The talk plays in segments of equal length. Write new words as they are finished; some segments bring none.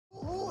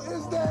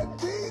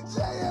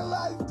DJing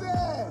like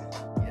that.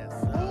 Yes,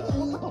 sir.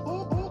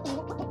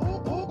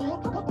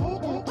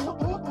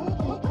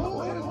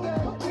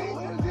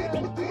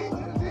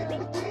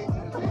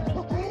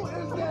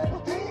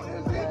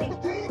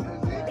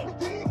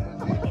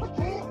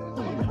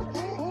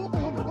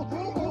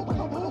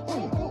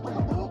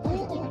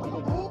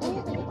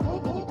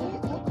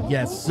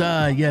 Yes,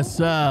 sir. Yes,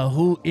 sir.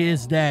 Who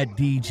is that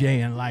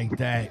DJing like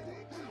that?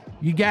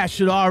 You guys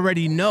should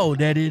already know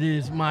that it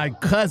is my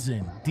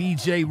cousin,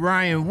 DJ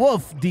Ryan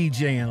Wolf,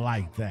 DJing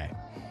like that.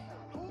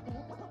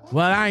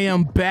 Well, I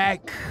am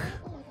back.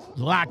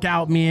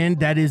 Lockoutmen,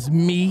 that is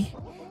me.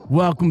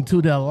 Welcome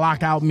to the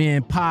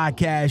Lockoutmen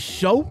Podcast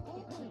show.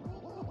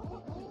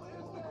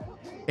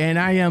 And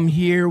I am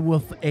here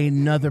with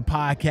another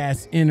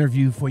podcast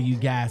interview for you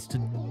guys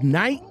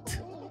tonight.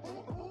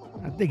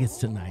 I think it's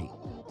tonight.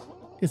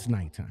 It's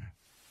nighttime.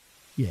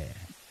 Yeah.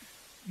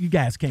 You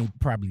guys can't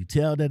probably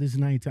tell that it's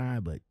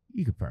nighttime, but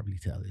you could probably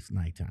tell it's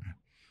nighttime.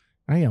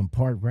 I am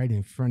parked right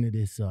in front of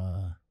this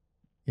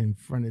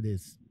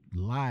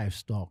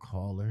livestock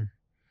hauler.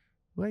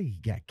 Well, he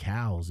got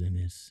cows in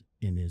his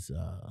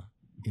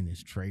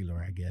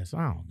trailer, I guess.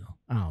 I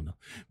don't know.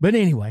 But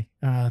anyway,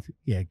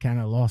 yeah,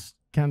 kind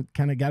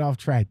of got off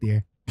track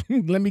there.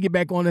 Let me get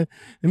back on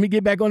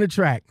the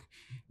track.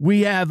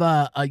 We have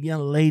a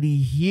young lady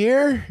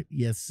here.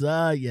 Yes,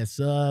 sir. Yes,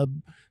 sir.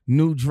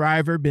 New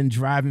driver, been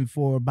driving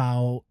for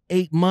about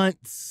 8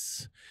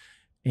 months.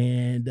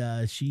 And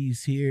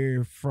she's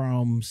here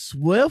from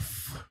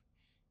Swift.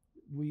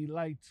 We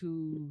like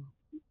to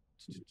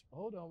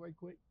hold on right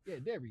quick. Yeah,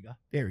 there we go.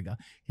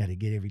 Got to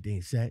get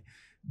everything set.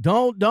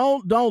 Don't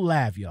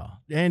laugh, y'all.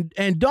 And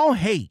don't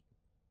hate.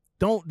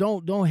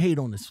 Don't hate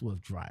on the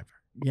Swift driver.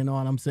 You know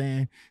what I'm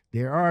saying?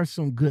 There are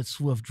some good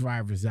Swift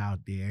drivers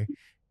out there.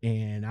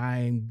 And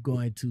I'm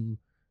going to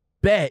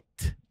bet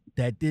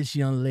that this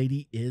young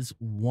lady is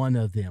one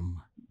of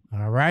them.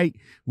 All right.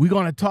 We're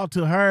going to talk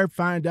to her,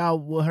 find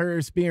out what her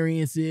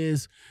experience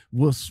is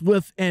with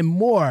Swift and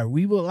more.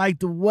 We would like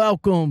to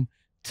welcome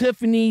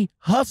Tiffany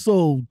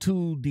Hussle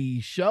to the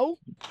show.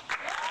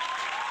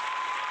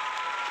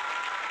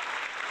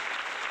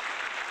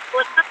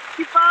 What's up,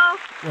 people?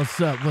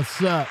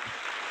 What's up?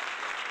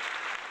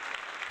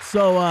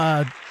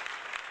 So,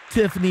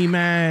 Tiffany,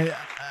 man,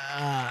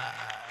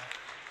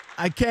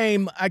 I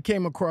came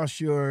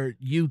across your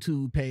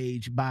YouTube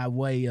page by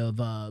way of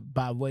a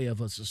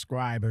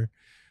subscriber.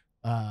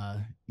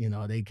 You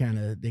know, they kind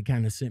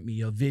of sent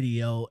me a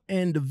video,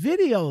 and the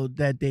video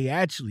that they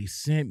actually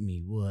sent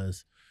me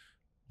was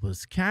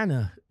kind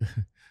of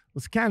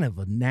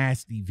a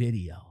nasty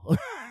video.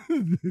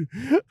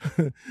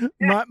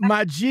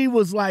 my G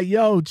was like,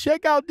 "Yo,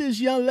 check out this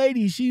young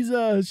lady. She's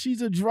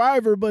a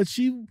driver, but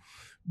she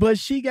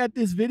got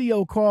this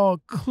video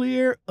called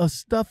Clear a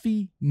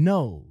Stuffy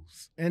Nose."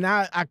 And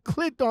I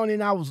clicked on it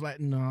and I was like,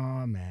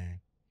 "Nah,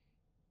 man.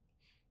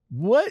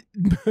 What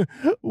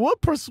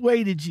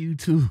persuaded you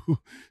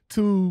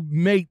to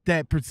make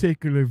that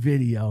particular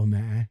video,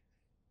 man?"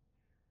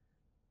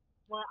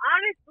 Well,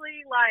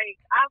 honestly, like,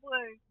 I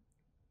was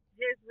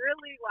just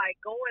really, like,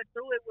 going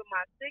through it with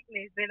my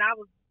sickness, and I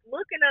was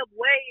looking up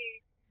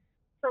ways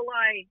to,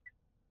 like,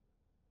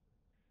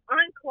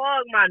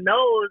 unclog my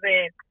nose,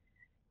 and,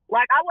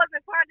 like, I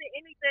wasn't finding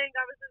anything.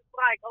 I was just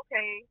like,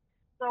 okay.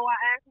 So I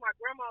asked my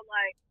grandma,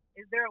 like,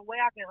 is there a way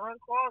I can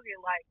unclog it?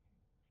 Like,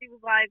 she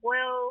was like,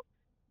 well,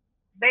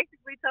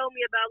 basically told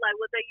me about, like,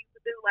 what they used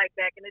to do, like,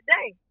 back in the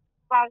day.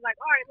 So I was like,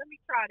 all right, let me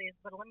try this,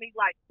 but let me,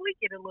 like, tweak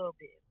it a little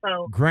bit.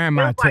 So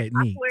grandma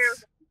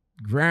techniques.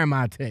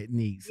 Grandma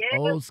techniques.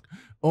 Yeah.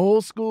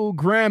 Old school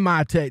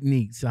grandma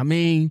techniques. I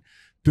mean,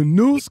 the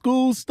new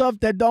school stuff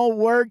that don't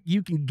work,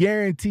 you can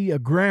guarantee a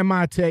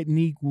grandma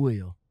technique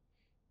will.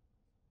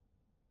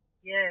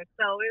 Yeah,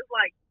 so it was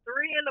like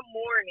 3 a.m.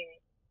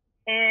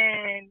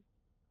 and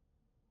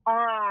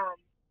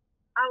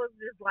I was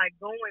just like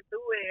going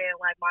through it, and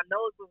like my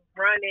nose was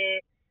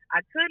running.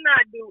 I could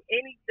not do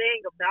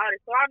anything about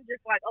it. So I'm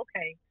just like,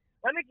 okay,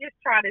 let me just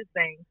try this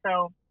thing.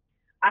 So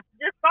I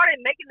just started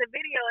making the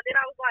video, and then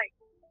I was like,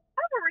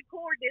 I'm gonna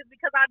record this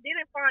because I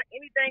didn't find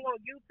anything on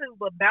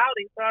YouTube about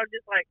it. So I was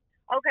just like,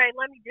 okay,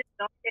 let me just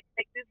go ahead and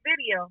make this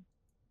video.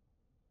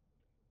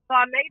 So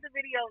I made the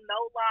video, no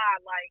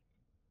lie, like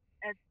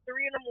at 3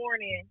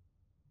 a.m.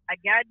 I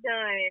got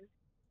done,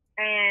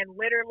 and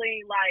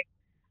literally, like,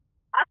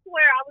 I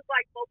swear I was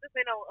like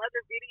focusing on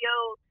other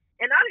videos,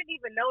 and I didn't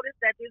even notice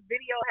that this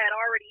video had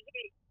already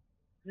hit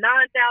 9,000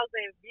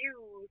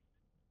 views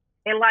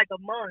in like a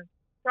month.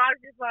 So I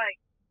was just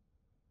like,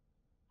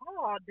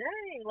 oh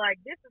dang, like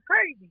this is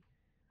crazy.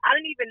 I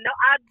didn't even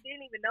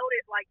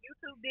notice, like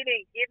YouTube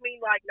didn't give me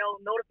like no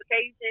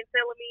notification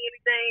telling me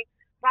anything.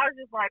 So I was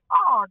just like,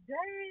 oh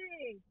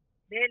dang.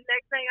 Then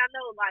next thing I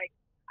know, like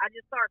I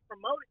just started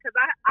promoting, because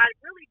I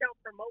really don't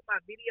promote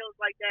my videos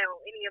like that on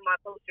any of my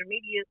social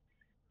medias.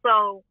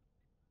 So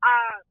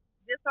I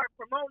just started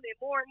promoting it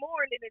more and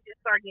more, and then it just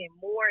started getting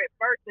more. At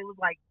first it was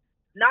like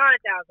 9,000,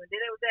 then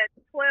it was at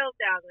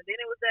 12,000, then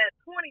it was at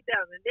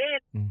 20,000.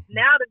 Then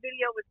now the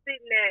video was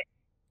sitting at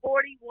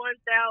 41,000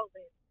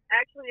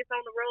 Actually, it's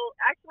on the road.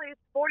 Actually,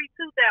 it's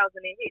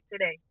 42,000 it hit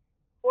today.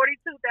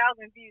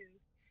 42,000 views.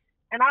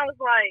 And I was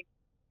like,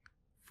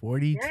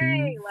 42,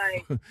 dang,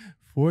 like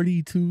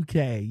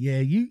 42K. Yeah,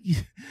 you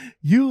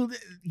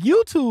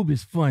YouTube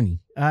is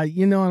funny.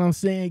 You know what I'm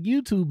saying?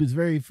 YouTube is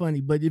very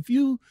funny. But if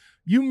you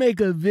make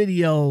a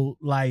video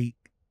like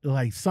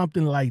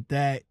something like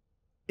that,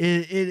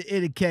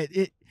 it'll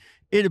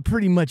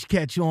pretty much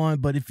catch on.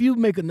 But if you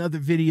make another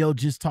video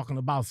just talking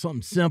about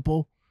something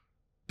simple,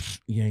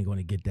 you ain't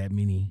gonna get that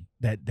many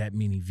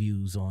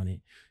views on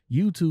it.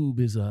 YouTube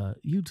is a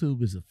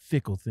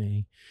fickle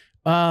thing.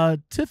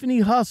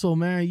 Tiffany Hussle,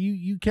 man,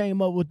 you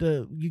came up with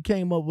the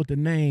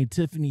name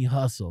Tiffany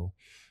Hussle.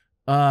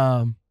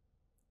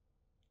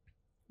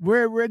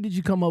 Where did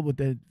you come up with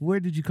that? Where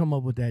did you come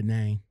up with that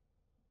name?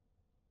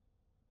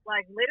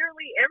 Like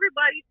literally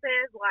everybody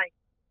says like,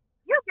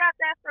 you got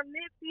that from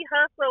Nipsey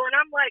Hussle, and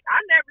I'm like,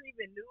 I never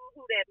even knew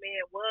who that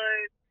man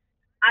was.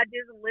 I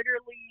just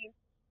literally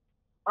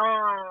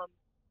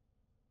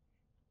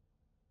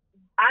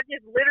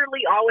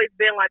always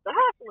been like the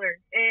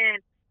hustler, and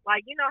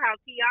like, you know how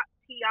T.I.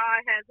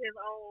 has his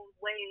own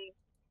way.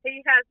 He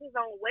has his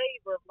own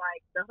wave of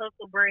like the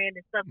hustle brand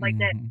and stuff like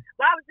that.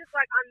 But I was just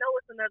like, I know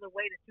it's another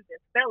way that you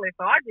can spell it,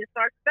 so I just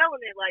started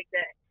spelling it like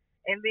that.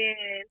 And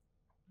then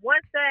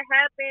once that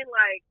happened,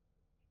 like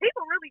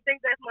people really think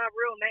that's my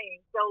real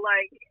name. So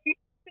like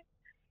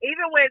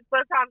even when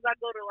sometimes I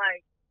go to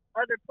like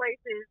other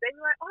places, they be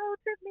like, oh,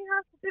 Tiffany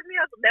Hussle.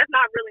 That's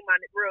not really my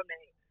real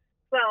name.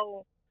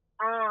 So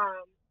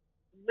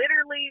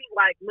literally,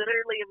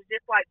 it was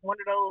just like one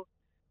of those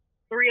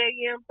 3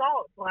 a.m.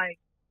 thoughts.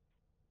 Like,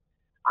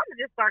 I'm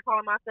gonna just start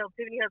calling myself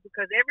Tiffany Hussle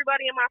because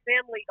everybody in my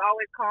family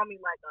always call me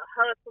like a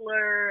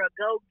hustler, a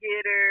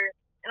go-getter,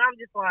 and I'm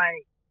just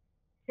like,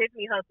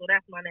 Tiffany Hussle,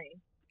 that's my name.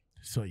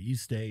 So you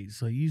stayed.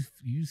 So you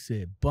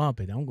said, bump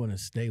it. I'm gonna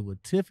stay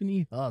with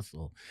Tiffany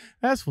Hussle.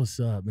 That's what's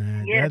up,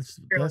 man. Yes,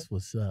 that's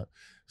what's up.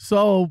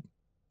 So,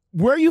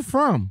 where are you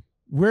from?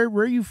 Where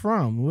are you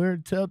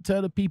from? Tell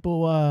the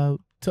people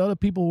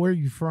where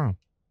you from.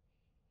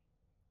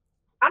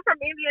 I'm from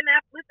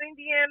Indianapolis,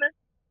 Indiana.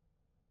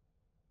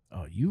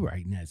 Oh, you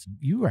right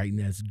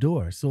next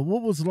door. So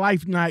what was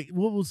life like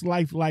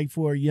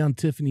for a young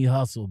Tiffany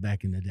Hussle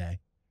back in the day?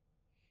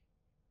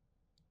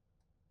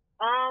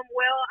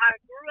 Well, I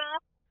grew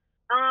up.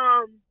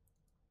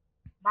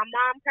 My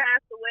mom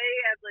passed away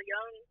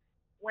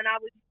when I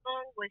was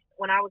young,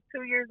 when I was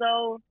 2 years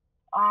old.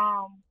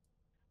 I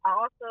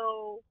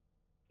also,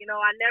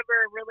 I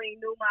never really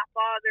knew my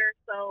father,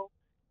 so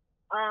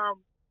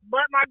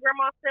but my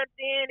grandma stepped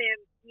in, and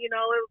it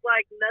was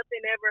like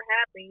nothing ever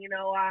happened.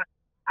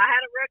 I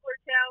had a regular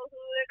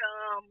childhood.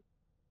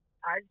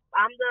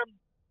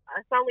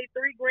 It's only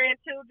 3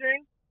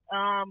 grandchildren,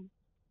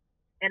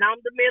 and I'm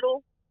the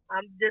middle.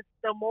 I'm just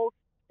the most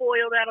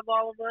spoiled out of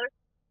all of us.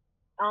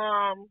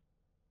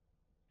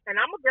 And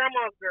I'm a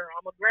grandma's girl.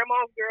 I'm a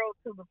grandma's girl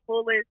to the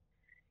fullest.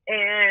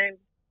 And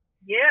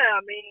yeah, I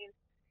mean,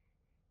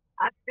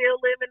 I grew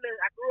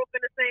up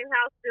in the same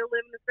house, still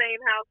live in the same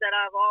house that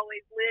I've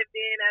always lived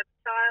in as a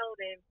child.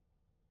 And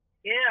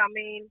yeah, I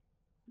mean,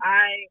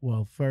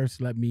 well,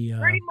 first let me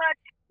pretty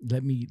much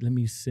let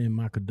me send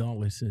my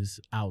condolences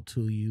out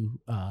to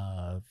you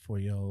for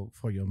your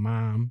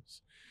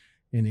moms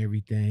and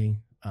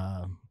everything.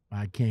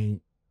 I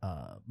can't.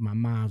 My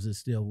mom's is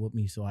still with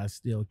me, so I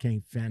still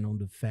can't fathom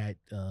the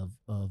fact of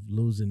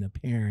losing a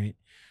parent.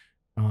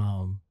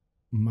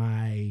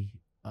 My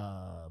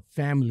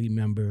family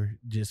member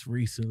just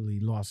recently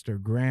lost her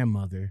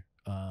grandmother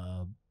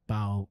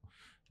about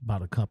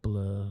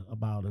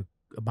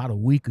a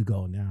week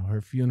ago now.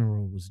 Her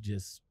funeral was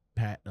just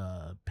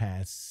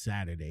past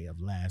Saturday of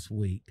last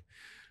week.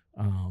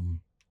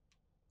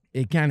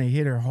 It kind of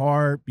hit her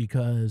hard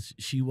because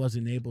she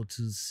wasn't able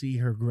to see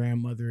her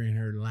grandmother in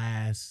her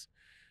last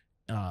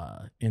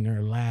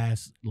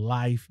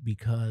life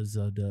because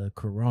of the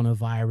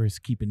coronavirus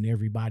keeping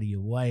everybody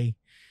away.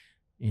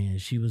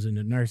 And she was in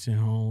the nursing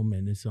home,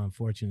 and it's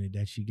unfortunate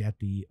that she got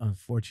the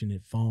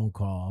unfortunate phone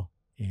call.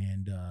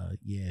 And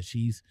yeah,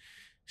 she's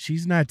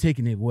not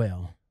taking it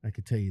well. I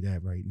can tell you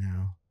that right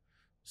now.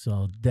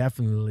 So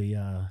definitely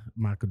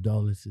my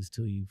condolences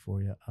to you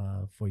for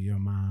your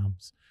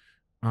moms.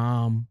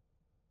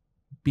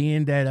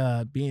 Being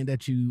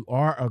that you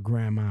are a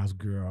grandma's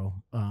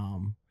girl,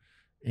 and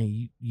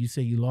you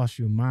say you lost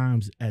your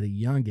moms at a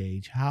young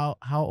age. How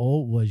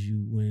old was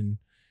you when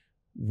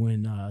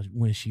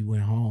she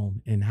went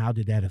home, and how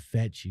did that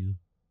affect you?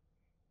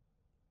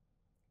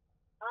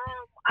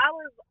 I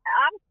was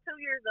 2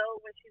 years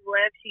old when she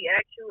left. She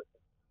actually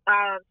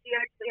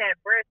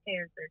had breast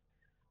cancer.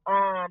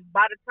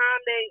 By the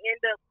time they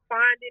end up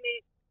finding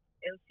it,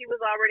 and she was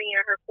already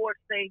in her 4th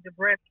stage of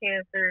breast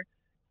cancer.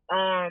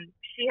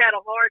 She had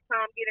a hard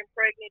time getting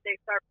pregnant. They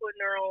started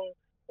putting her on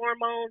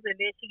hormones, and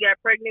then she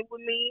got pregnant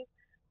with me.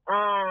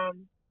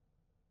 And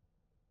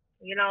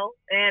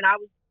I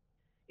was,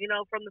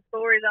 from the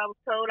stories I was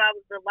told, I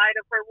was the light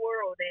of her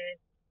world and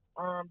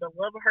the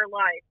love of her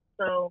life.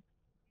 So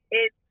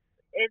it's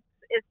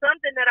it's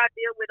something that I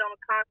deal with on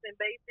a constant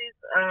basis.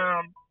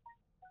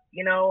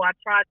 You know, I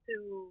try to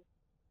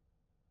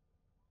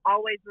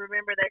always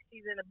remember that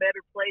she's in a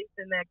better place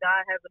and that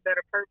God has a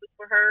better purpose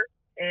for her.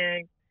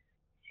 And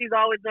she's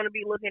always going to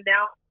be looking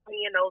down on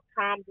me in those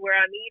times where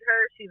I need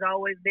her. She's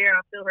always there.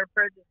 I feel her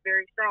presence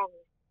very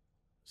strongly.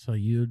 So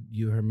you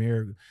her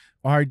miracle.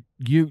 Are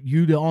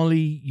you the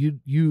only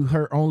you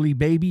her only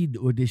baby,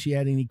 or did she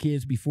have any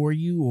kids before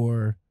you,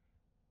 or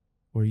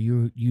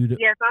you the?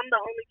 Yes, I'm the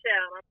only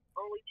child. I'm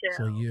the only child.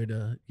 So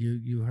you're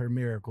you her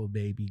miracle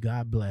baby.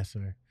 God bless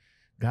her.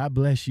 God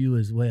bless you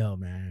as well,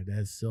 man.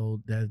 That's so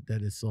that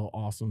is so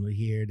awesome to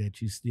hear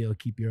that you still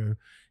keep your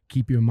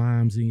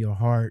moms in your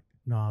heart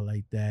and all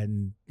like that,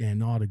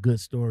 and all the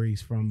good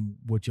stories from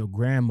what your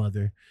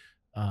grandmother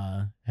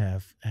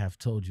have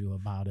told you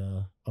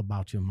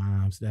about your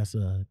moms. That's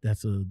a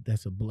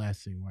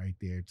blessing right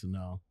there to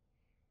know.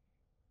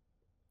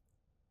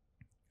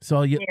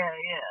 So yeah,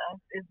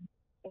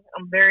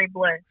 I'm very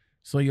blessed.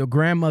 So your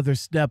grandmother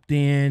stepped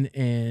in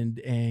and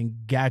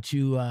got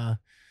you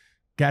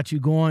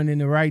going in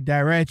the right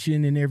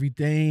direction and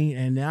everything.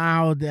 And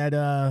now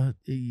that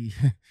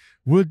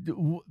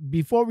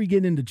before we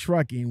get into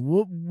trucking,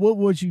 what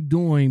was you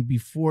doing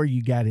before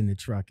you got into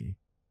trucking?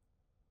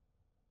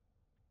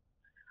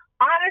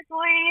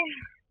 Honestly,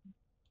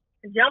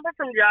 jumping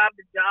from job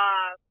to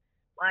job,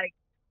 like,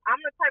 I'm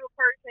the type of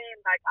person,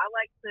 like, I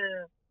like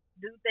to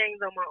do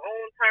things on my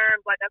own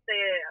terms. Like I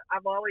said,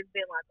 I've always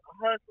been like a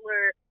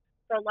hustler.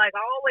 So, like, I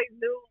always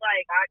knew,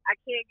 like, I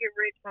can't get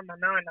rich from a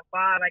 9 to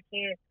 5. I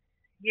can't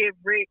get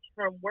rich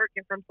from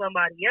working from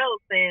somebody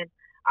else. And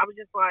I was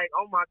just like,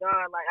 oh my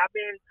God, like, I've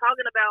been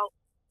talking about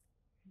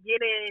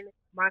getting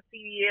my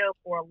CDL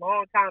for a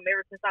long time,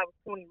 ever since I was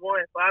 21.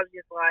 So I was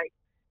just like,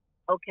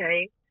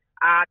 okay.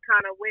 I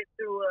kind of went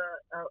through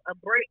a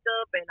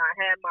breakup, and I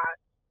had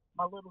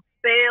my little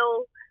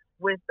spell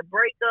with the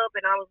breakup,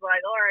 and I was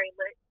like, all right,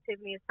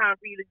 Tiffany, it's time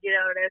for you to get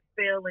out of that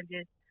spell and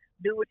just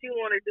do what you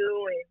want to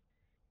do. And,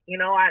 you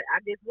know, I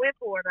just went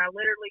for it. I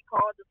literally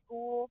called the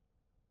school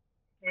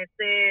and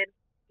said,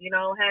 you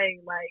know,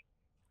 hey, like,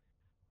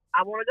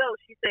 I want to go.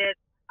 She said,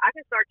 I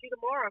can start you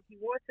tomorrow if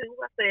you want to.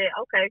 I said,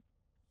 okay.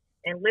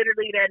 And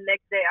literally that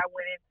next day I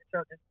went into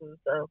trucking school.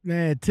 So,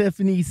 man,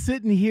 Tiffany,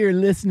 sitting here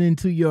listening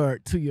to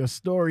your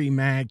story,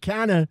 man,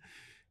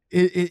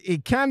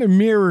 it kind of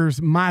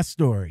mirrors my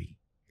story.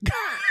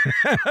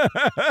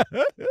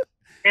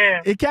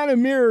 Yeah. It kind of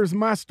mirrors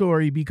my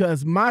story,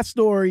 because my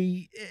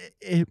story,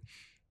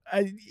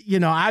 I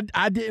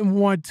didn't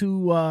want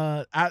to.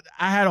 I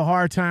had a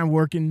hard time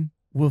working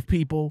with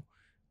people,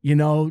 you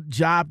know,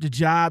 job to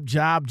job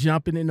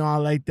jumping and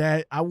all like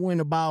that. I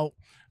went about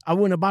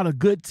a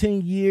good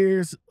 10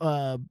 years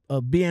of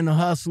being a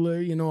hustler.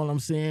 You know what I'm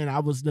saying? I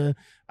was the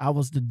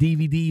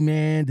DVD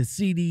man, the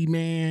CD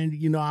man.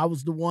 You know, I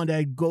was the one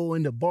that go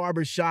into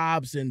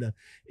barbershops and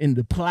in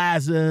the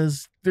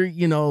plazas,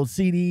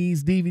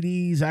 CDs,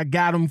 DVDs. I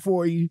got them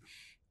for you.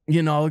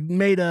 You know,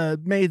 made a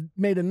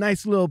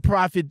nice little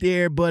profit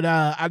there, but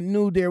I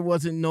knew there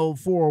wasn't no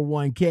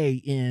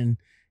 401k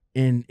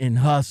in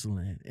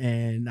hustling,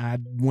 and I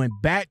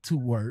went back to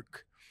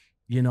work.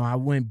 You know, I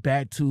went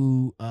back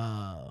to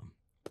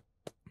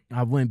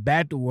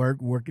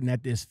work, working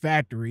at this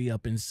factory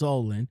up in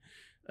Solon.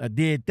 I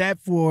did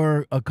that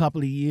for a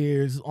couple of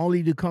years,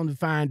 only to come to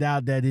find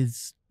out that it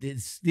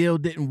still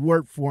didn't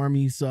work for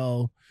me.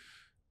 So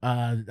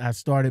I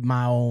started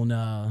my own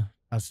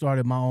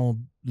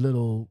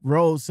little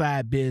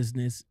roadside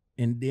business,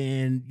 and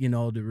then, you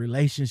know, the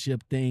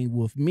relationship thing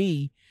with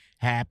me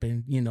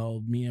happened. You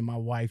know, me and my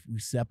wife, we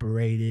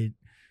separated.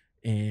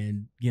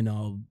 And, you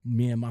know,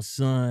 me and my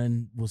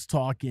son was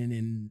talking,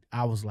 and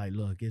I was like,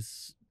 look,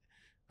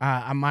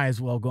 I might as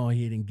well go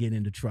ahead and get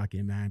into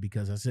trucking, man,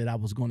 because I said I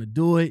was going to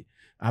do it.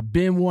 I've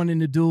been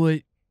wanting to do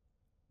it,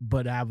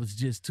 but I was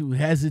just too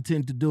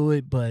hesitant to do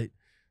it. But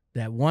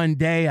that one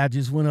day I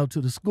just went up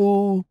to the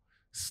school,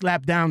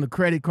 slapped down the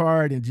credit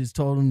card, and just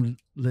told them,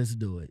 let's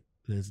do it.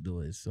 Let's do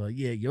it. So,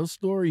 yeah, your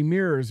story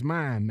mirrors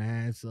mine,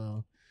 man.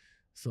 So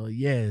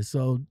yeah,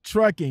 so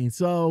trucking.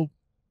 So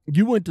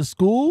you went to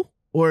school?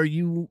 Or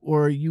you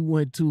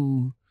went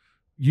to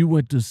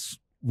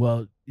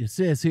well, it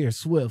says here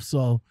Swift.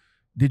 So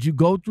did you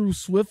go through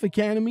Swift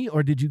Academy,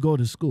 or did you go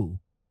to school?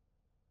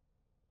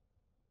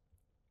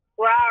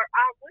 Well,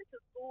 I went to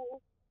school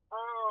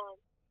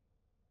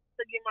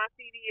to get my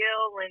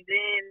CDL, and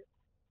then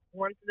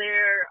once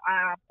there,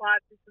 I applied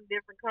to some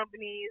different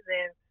companies,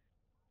 and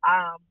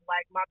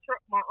like my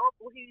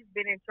uncle, he's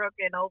been in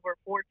trucking over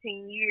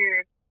 14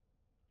 years,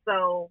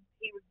 so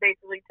he was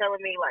basically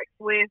telling me, like,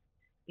 Swift,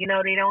 you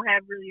know, they don't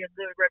have really a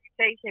good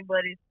reputation,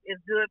 but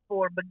it's good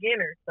for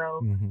beginners.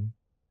 So,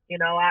 you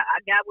know, I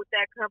got with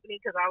that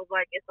company because I was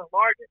like, it's a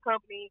larger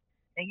company,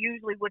 and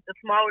usually with the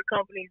smaller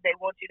companies, they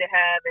want you to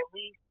have at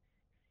least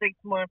 6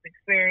 months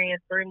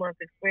experience, 3 months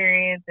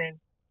experience, and,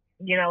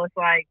 you know, it's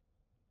like,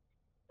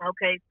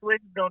 okay,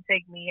 Swift is going to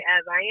take me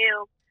as I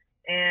am,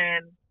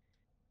 and,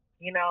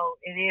 you know,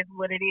 it is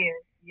what it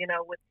is, you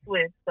know, with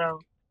Swift.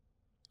 So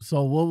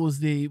So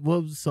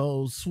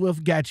so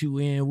Swift got you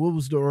in. What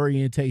was the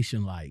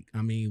orientation like?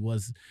 I mean,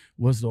 was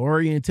the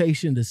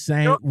orientation the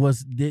same?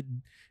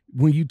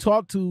 When you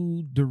talked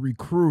to the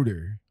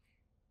recruiter,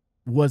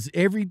 was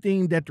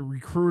everything that the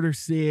recruiter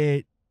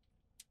said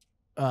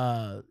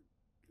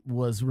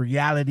was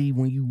reality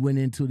when you went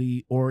into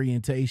the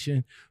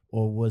orientation,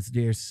 or was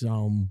there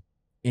some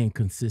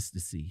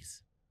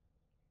inconsistencies?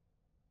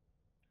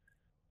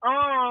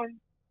 Well,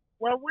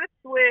 with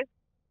Swift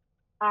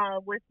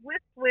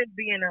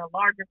being a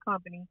larger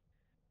company,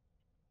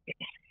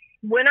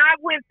 when I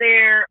went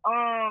there,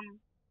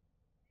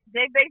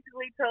 they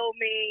basically told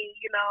me,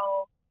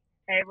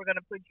 hey, we're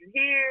gonna put you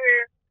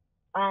here,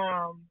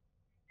 and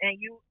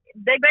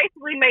they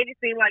basically made it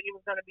seem like it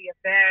was gonna be a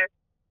fast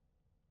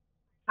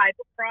type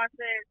of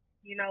process.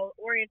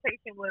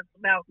 Orientation was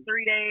about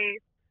 3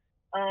 days,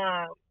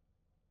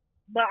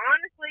 but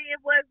honestly,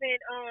 it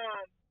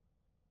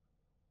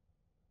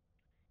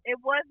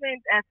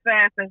wasn't as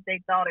fast as they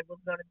thought it was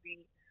gonna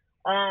be.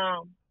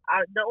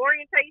 The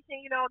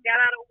orientation, got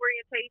out of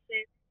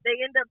orientation. They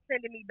ended up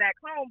sending me back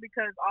home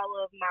because all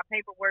of my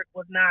paperwork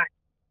was not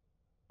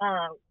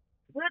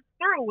put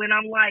through, and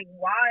I'm like,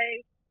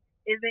 why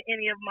isn't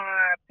any of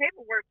my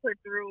paperwork put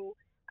through?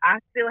 I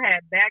still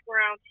had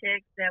background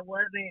checks that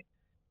wasn't,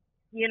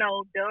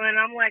 done.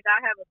 I'm like,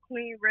 I have a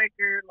clean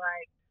record.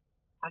 Like,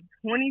 I'm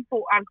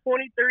 24. I'm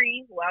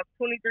 23. Well, I was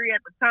 23 at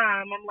the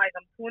time. I'm like,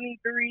 I'm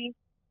 23.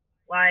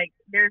 Like,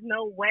 there's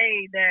no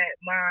way that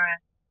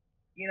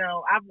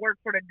I've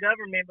worked for the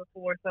government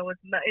before, so it's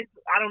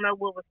I don't know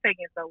what was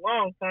taking so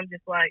long. So I'm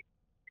just like,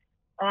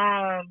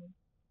 I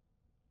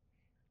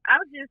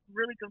was just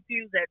really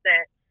confused at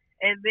that.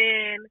 And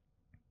then,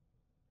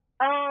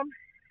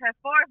 as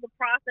far as the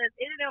process,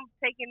 it ended up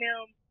taking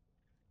them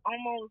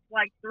almost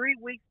like 3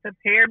 weeks to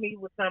pair me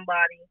with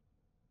somebody.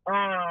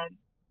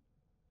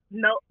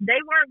 No, they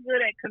weren't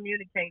good at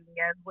communicating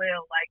as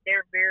well. Like,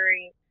 they're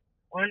very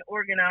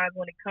unorganized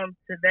when it comes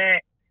to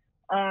that.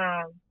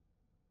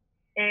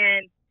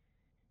 And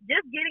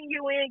just getting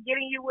you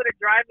with a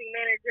driving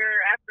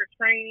manager after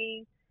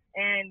training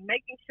and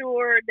making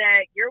sure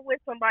that you're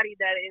with somebody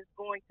that is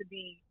going to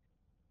be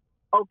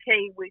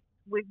okay with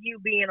you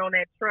being on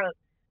that truck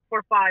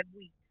for 5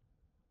 weeks.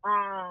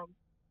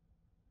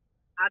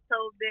 I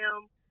told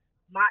them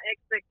my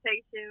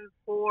expectations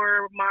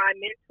for my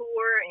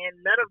mentor,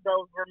 and none of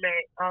those were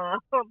met.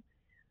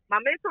 My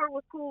mentor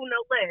was cool,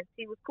 no less.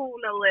 He was cool,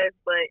 no less,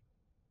 but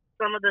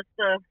some of the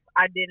stuff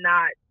I did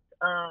not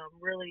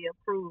really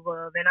approve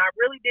of. And I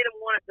really didn't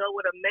want to go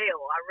with a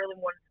male. I really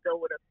wanted to go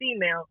with a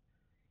female.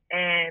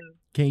 And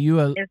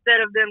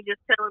instead of them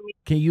just telling me,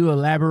 can you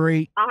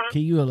elaborate?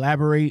 Can you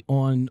elaborate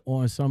on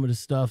some of the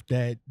stuff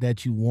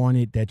that you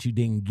wanted that you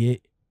didn't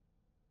get?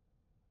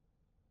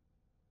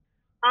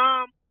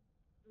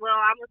 Well,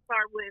 I'm gonna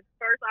start with,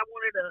 first I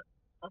wanted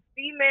a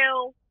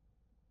female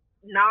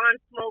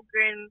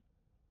non-smoking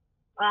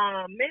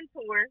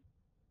mentor.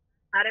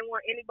 I didn't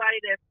want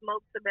anybody that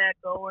smoked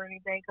tobacco or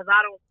anything, because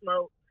I don't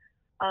smoke.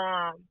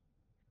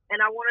 And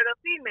I wanted a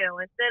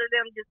female. Instead of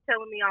them just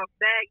telling me off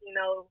back,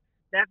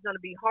 that's going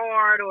to be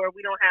hard, or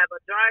we don't have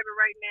a driver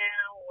right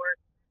now, or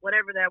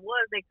whatever that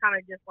was, they kind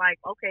of just like,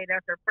 okay,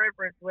 that's her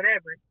preference,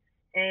 whatever.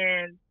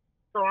 And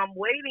so I'm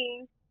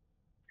waiting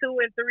 2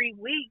 and 3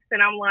 weeks,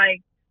 and I'm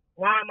like,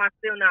 why am I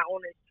still not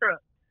on this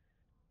truck?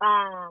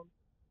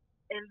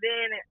 And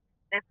then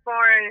as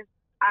far as,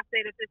 I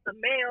said, if it's a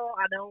male,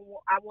 I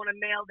want a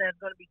male that's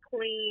going to be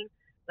clean,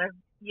 that's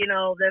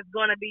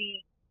going to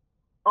be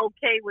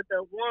okay with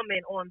a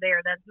woman on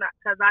there. That's not,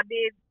 because I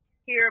did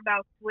hear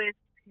about Swiss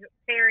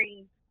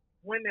pairing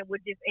women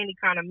with just any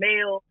kind of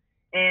male,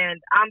 and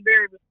I'm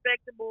very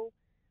respectable,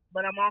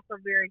 but I'm also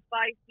very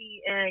feisty,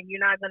 and you're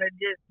not going to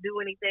just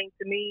do anything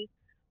to me,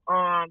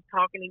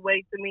 talk any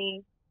way to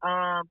me,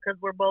 because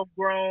we're both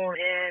grown,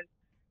 and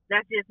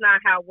that's just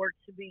not how work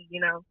should be,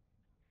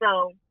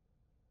 So,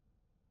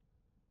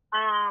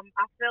 I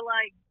feel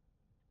like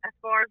as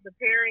far as the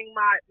pairing,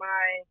 my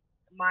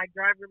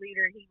driver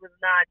leader, he was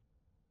not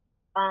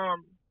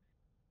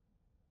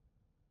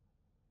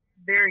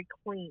very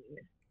clean.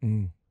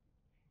 He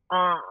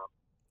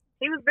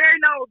was very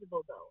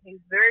knowledgeable, though. He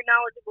was very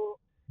knowledgeable,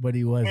 but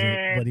he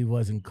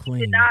wasn't clean.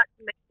 He did not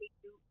make me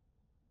do.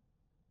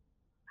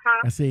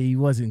 I say he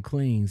wasn't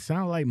clean.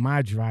 Sound like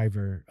my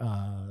driver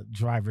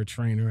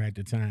trainer at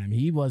the time.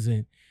 He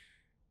wasn't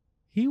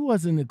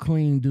a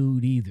clean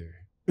dude either.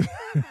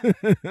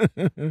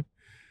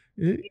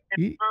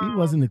 He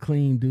wasn't a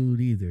clean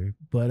dude either.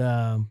 But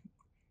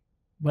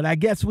I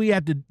guess we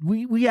had to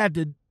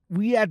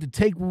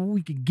take what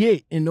we could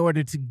get in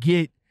order to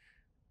get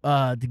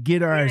our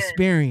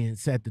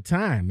experience at the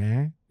time,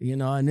 man.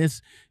 And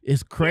this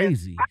is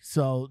crazy. Yeah.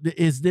 So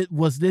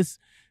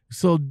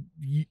so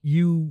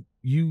you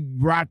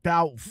rocked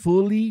out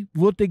fully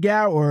with the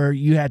guy, or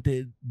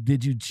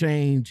did you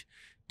change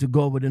to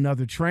go with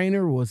another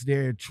trainer? Was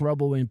there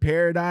trouble in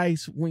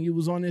paradise when you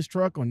was on this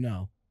truck, or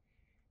no?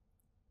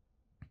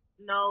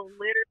 No,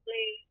 literally.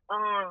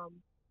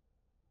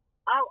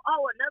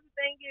 Another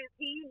thing is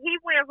he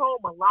went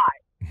home a lot.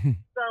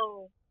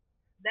 So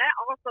that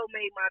also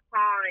made my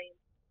time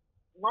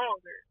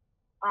longer.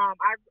 I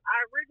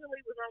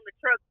originally was on the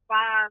truck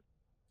five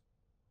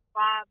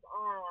 5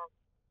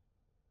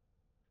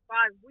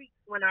 weeks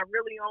when I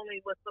really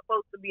only was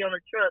supposed to be on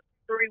the truck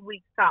 3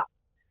 weeks top.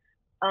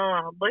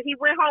 But he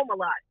went home a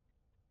lot,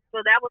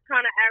 so that was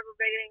kind of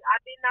aggravating. I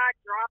did not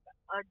drop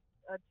a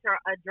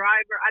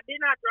driver. I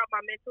did not drop my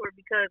mentor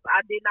because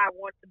I did not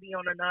want to be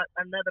on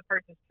another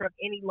person's truck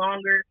any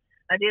longer.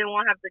 I didn't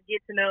want to have to get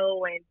to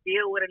know and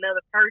deal with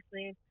another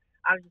person.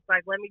 I was just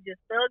like, let me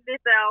just thug this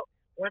out.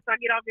 Once I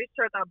get off this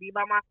truck, I'll be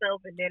by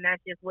myself, and then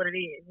that's just what it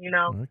is, you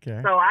know? Okay.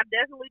 So I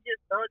definitely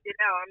just thugged it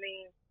out. I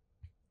mean,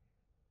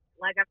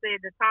 like I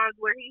said, the times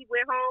where he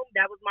went home,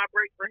 that was my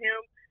break for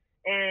him.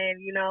 And,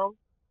 you know,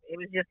 it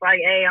was just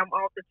like, hey, I'm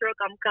off the truck.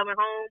 I'm coming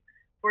home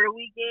for the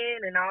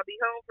weekend, and I'll be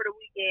home for the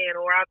weekend.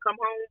 Or I'll come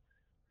home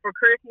for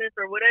Christmas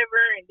or whatever,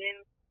 and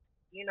then,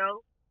 you know,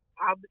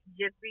 I'll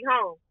just be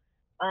home.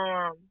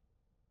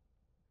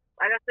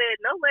 Like I said,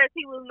 no less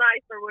he was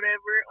nice or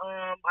whatever.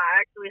 I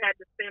actually had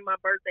to spend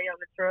my birthday on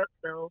the truck,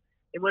 so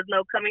it was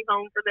no coming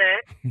home for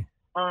that.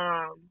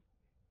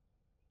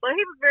 But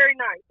he was very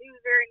nice. He was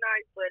very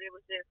nice, but it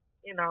was just,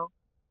 you know,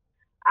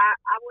 I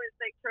wouldn't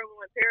say trouble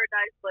in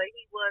paradise, but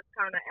he was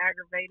kind of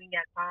aggravating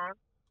at times.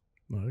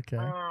 Okay.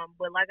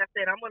 But like I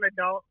said, I'm an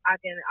adult. I'm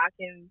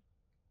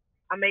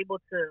able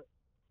to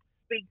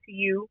speak to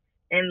you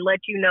and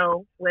let you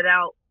know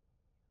without,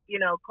 you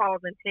know,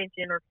 causing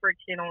tension or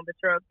friction on the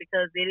truck,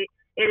 because it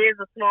is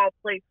a small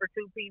place for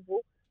two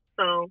people.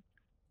 So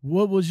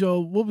what was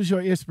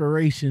your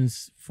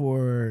inspirations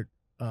for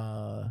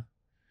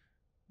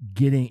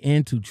getting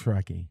into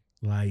trucking?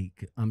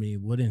 Like, I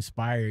mean, what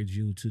inspired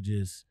you to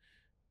just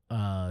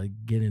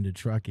get into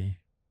trucking?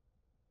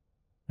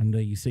 I know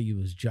you say you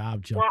was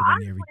job jumping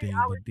and everything,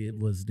 but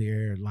was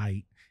there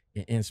like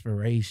an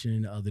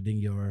inspiration other than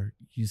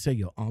you say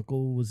your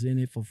uncle was in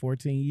it for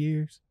 14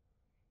 years?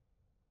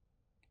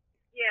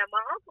 Yeah,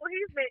 my uncle,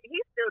 he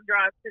still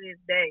drives to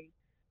this day.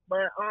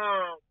 But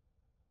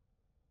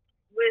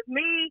with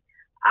me,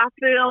 I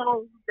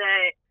feel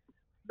that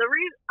the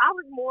reason I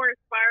was more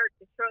inspired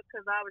to truck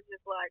because I was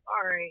just like,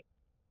 all right,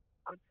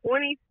 I'm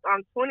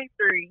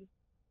 23.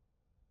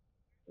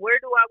 Where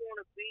do I want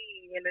to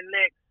be in the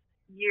next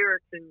year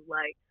or two?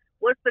 Like,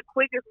 what's the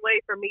quickest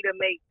way for me to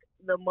make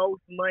the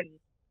most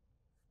money?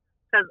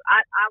 Because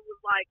I was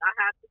like, I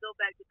have to go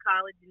back to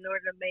college in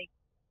order to make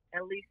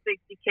at least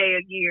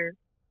 $60K a year.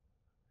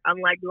 I'm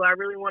like, do I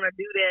really want to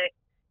do that?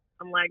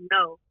 I'm like,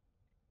 no.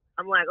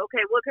 I'm like,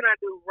 okay, what can I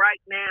do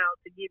right now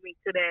to get me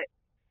to that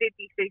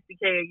 60K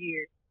a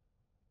year?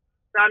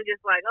 So I'm just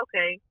like,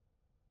 okay.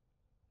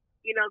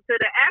 You know, to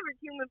the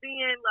average human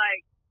being,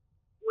 like,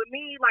 with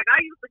me, like,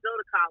 I used to go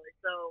to college.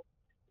 So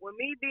with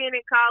me being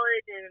in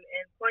college and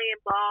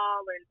playing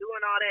ball and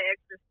doing all that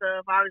extra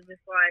stuff, I was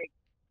just like,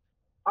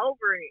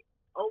 over it.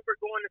 Over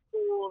going to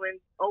school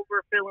and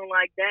over feeling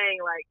like,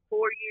 dang, like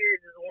 4 years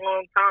is a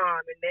long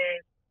time. And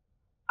then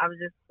I was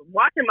just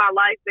watching my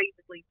life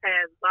basically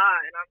pass by,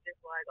 and I'm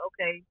just like,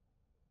 okay,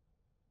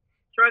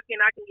 trucking,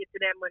 I can get to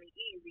that money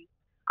easy.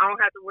 I don't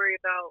have to worry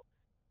about,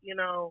 you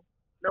know,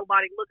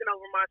 nobody looking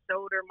over my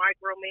shoulder,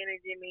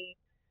 micromanaging me.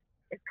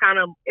 It's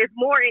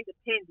more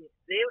independence.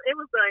 It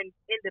was the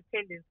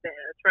independence that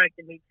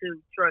attracted me to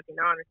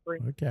trucking,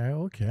 honestly.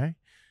 Okay.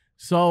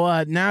 So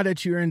now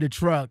that you're in the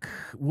truck,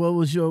 what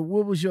was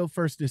your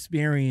first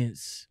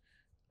experience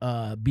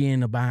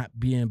being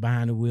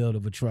behind the wheel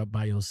of a truck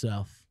by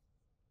yourself?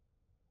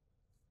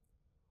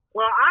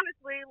 Well,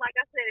 honestly, like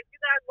I said, if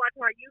you guys watch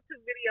my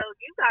YouTube videos,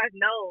 you guys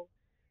know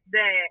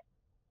that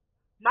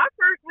my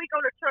first week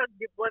on the truck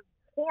was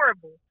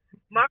horrible.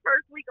 My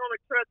first week on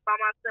the truck by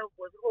myself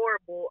was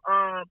horrible.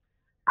 I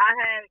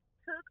had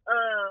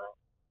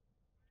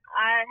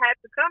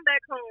to come back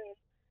home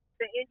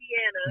to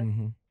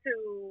Indiana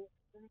to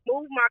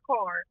move my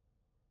car,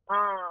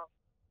 and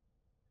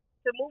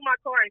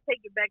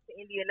take it back to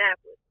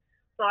Indianapolis.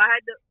 So I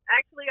had to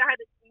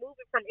move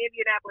it from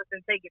Indianapolis and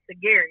take it to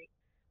Gary.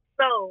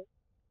 So,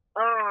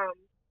 I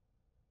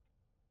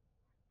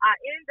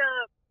end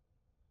up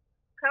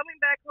coming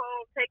back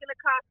home, taking the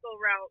Costco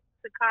route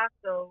to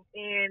Costco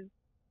in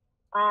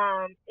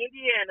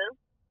Indiana,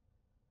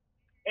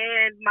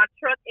 and my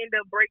truck ended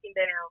up breaking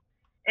down,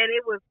 and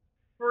it was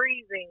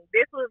freezing.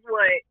 This was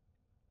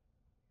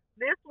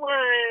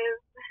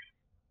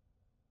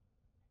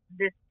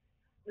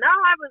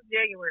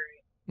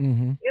January.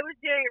 It was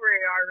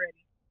January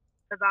already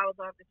because I was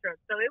off the truck.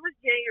 So it was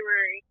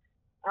January.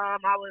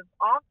 I was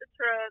off the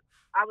truck.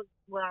 I was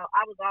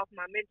off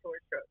my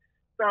mentor's truck.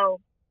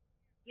 So,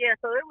 yeah,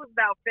 so it was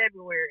about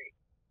February.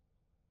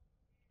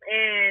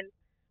 And,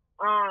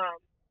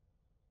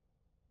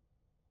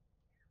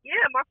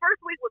 yeah, my first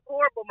week was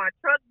horrible. My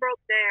truck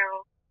broke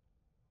down.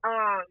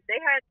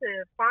 They had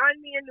to find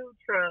me a new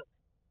truck.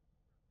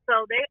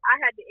 So I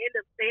had to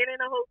end up staying in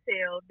a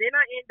hotel. Then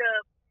I ended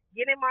up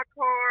getting my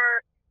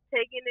car,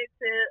 taking it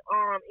to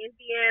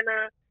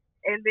Indiana,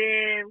 and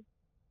then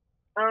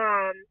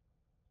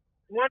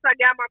once I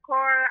got my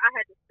car, I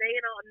had to stay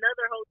in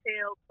another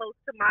hotel close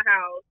to my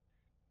house.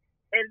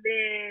 And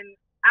then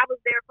I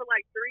was there for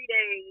like 3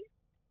 days.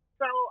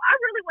 So I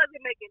really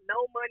wasn't making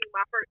no money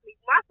my first week.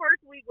 My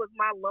first week was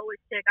my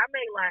lowest check. I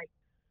think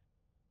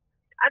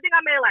I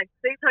made like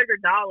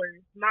 $600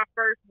 my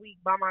first week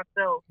by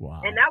myself.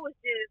 Wow. And that was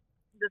just,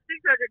 the $600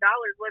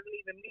 wasn't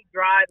even me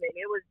driving.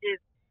 It was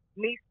just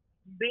me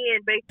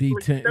being basically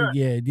stuck.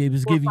 Yeah, they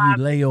was giving you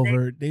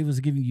layover. They was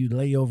giving you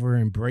layover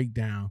and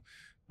breakdown.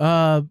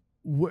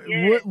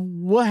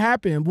 What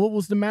happened? What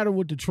was the matter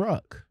with the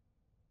truck?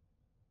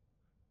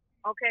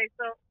 Okay,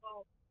 so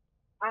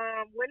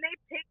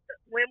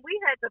when we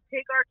had to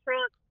pick our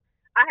truck,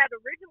 I had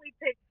originally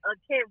picked a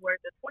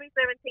Kenworth, a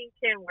 2017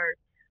 Kenworth,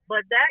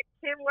 but that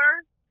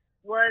Kenworth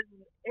was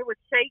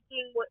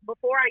shaking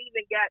before I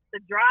even got to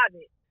drive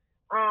it.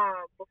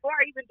 Before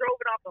I even drove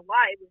it off the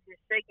lot, it was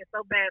just shaking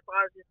so bad, so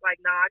I was just like,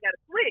 nah, I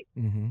gotta switch.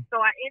 Mm-hmm. So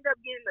I ended up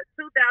getting a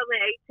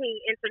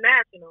 2018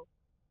 International.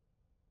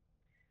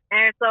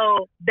 And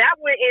so that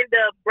one ended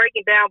up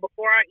breaking down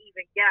before I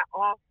even got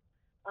off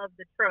of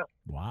the truck.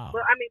 Wow.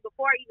 But I mean,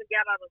 before I even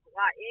got out of the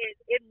lot,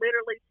 it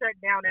literally shut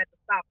down at the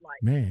stoplight.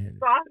 Man.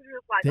 So I was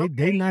just like,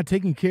 they not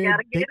taking care.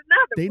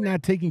 They one.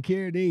 not taking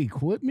care of their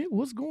equipment.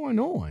 What's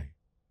going on?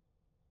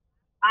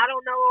 I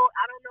don't know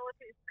if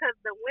it's because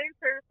the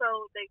winter,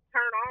 so they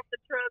turn off the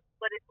trucks.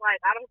 But it's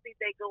like I don't think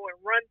they go and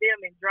run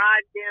them and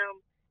drive them,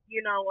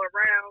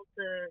 around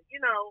to,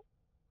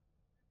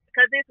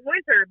 because it's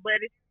winter.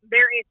 But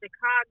they're in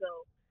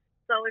Chicago,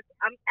 so I was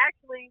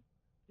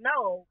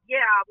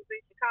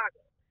in Chicago.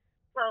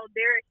 So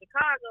they're in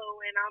Chicago,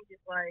 and I'm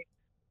just like,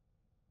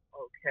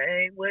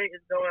 okay, what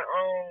is going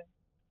on?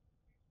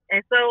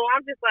 And so I'm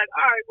just like,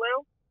 all right,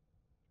 well,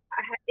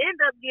 I end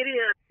up getting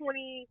a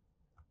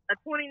 2019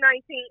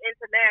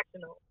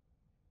 International,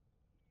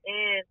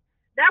 and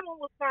that one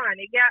was fine.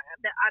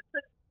 I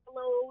took the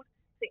load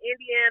to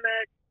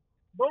Indiana.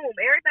 Boom,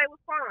 everything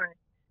was fine.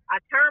 I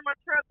turned my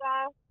truck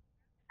off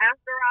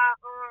after I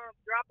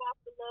drop off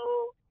the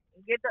load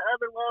and get the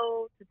other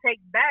load to take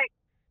back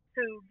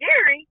to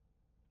Gary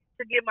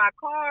to get my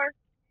car,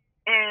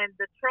 and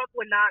the truck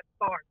would not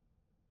start.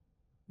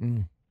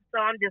 So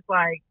I'm just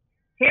like,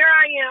 here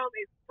I am,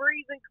 it's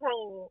freezing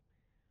cold,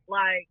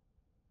 like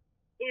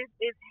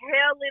it's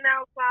hailing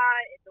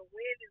outside and the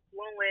wind is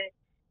blowing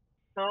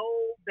so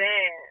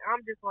bad.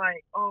 I'm just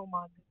like, oh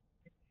my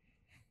goodness.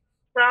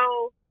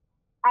 So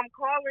I'm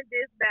calling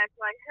dispatch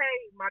like,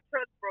 hey, my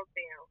truck broke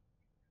down.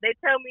 They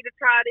tell me to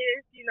try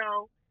this,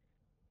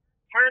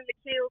 turn the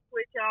kill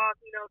switch off,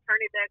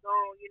 turn it back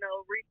on,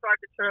 restart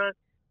the truck,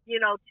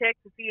 check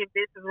to see if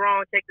this is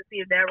wrong, check to see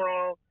if that's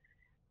wrong.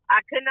 I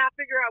could not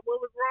figure out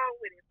what was wrong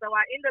with it. So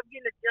I ended up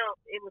getting a jump.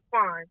 It was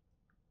fine.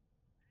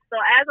 So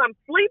as I'm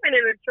sleeping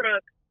in the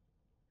truck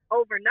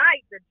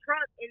overnight, the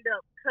truck ended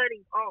up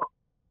cutting off.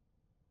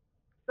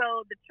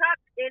 So the truck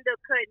ended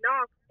up cutting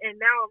off,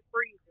 and now I'm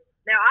freezing.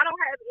 Now, I don't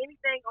have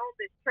anything on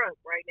this truck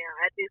right now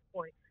at this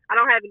point. I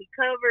don't have any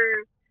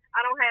covers.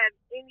 I don't have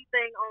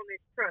anything on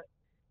this truck.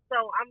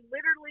 So I'm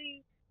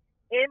literally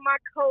in my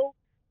coat,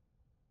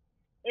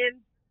 and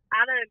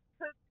I done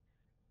took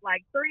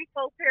like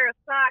 3-4 pair of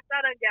socks.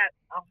 I done got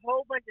a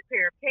whole bunch of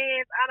pair of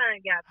pants. I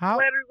done got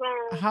sweaters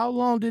on. How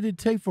long did it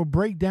take for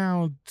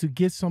breakdown to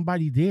get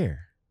somebody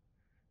there?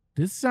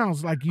 This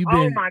sounds like you've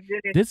been. Oh my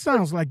goodness! This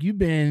sounds like you've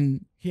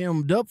been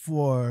hemmed up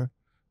for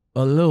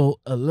a little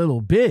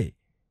bit.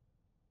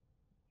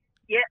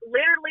 Yeah,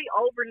 literally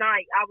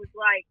overnight. I was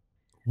like,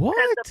 what?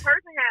 Because the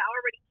person had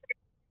already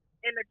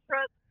and the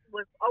truck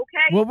was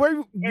okay. Well,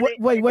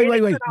 wait.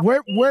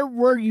 Where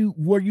were you?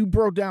 Were you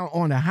broke down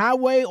on the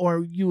highway,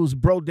 or you was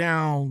broke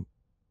down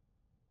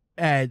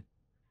at?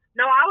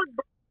 No, I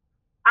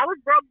was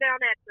broke down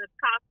at the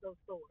Costco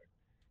store.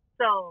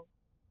 So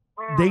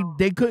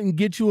they couldn't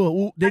get you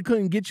an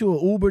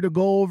Uber to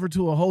go over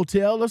to a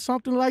hotel or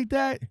something like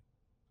that.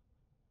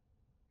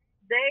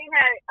 They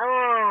had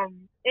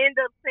end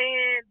up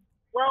saying,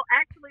 well,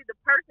 actually the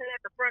person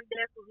at the front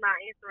desk was not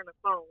answering the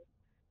phone.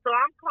 So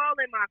I'm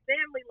calling my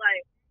family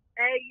like,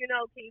 hey,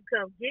 can you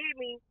come get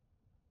me?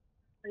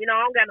 I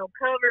don't got no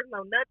covers,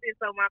 no nothing.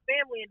 So my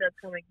family ended up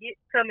coming.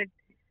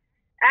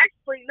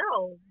 Actually,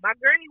 no, my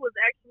granny was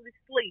actually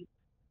asleep,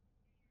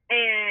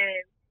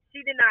 and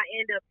she did not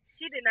end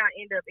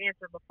up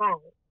answering the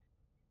phone.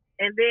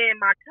 And then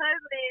my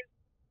cousin,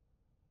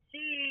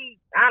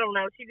 I don't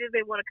know, she just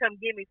didn't want to come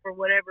get me for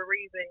whatever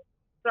reason.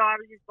 So I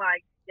was just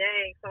like,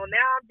 dang. So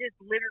now I'm just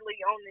literally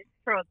on this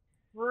truck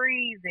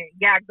freezing.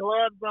 Got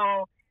gloves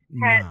on.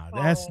 Nah,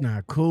 that's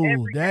not cool.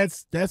 Everything.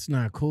 That's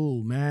not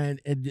cool, man.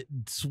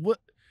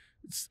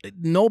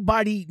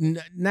 Nobody,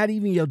 not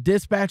even your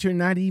dispatcher,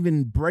 not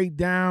even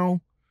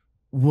breakdown,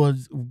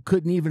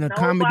 couldn't even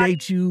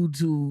accommodate you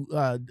to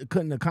a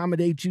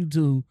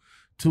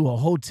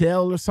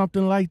hotel or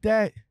something like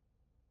that.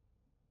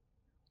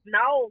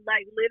 No,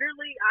 like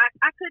literally,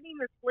 I couldn't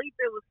even sleep.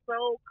 It was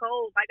so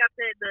cold. Like I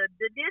said,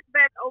 the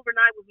dispatch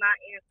overnight was not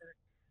answering.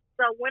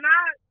 So when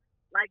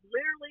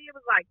literally it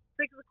was like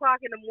 6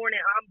 o'clock in the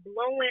morning, I'm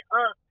blowing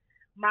up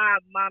driver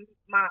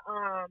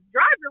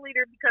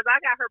leader because I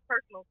got her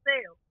personal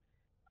cell.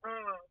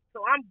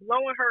 So I'm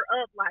blowing her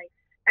up like,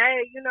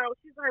 hey,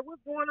 she's like, what's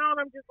going on?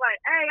 I'm just like,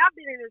 hey, I've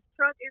been in this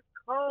truck. It's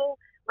cold.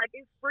 Like,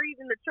 it's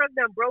freezing. The truck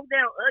done broke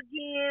down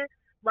again.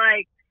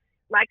 Like,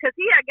 cause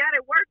he had got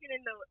it working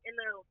in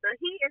the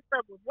heat and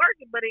stuff was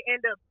working, but it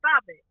ended up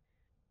stopping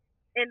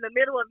in the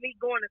middle of me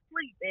going to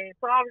sleep. And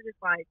so I was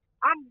just like,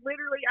 I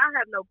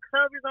have no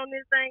covers on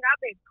this thing. I've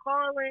been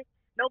calling.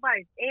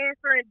 Nobody's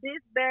answering.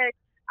 Dispatch.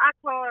 I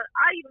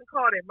even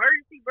called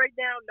emergency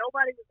breakdown.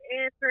 Nobody was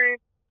answering.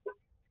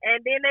 And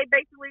then they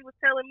basically was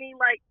telling me,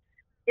 like,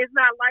 it's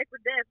not life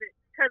or death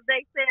because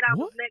they said I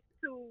was next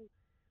to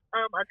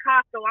a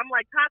Costco. I'm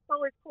like, Costco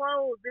is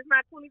closed. It's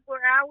not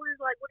 24 hours.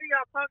 Like, what are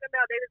y'all talking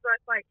about? They was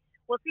like,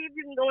 well, see if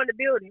you can go in the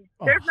building.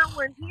 There's no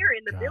one here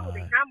in the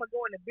building. How am I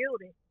going in the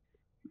building?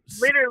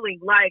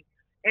 Literally, like,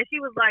 and she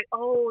was like,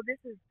 oh,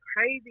 this is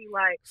crazy.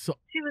 Like,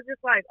 she was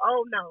just like,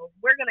 oh, no,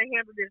 we're going to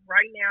handle this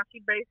right now. She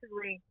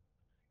basically,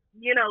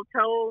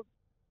 told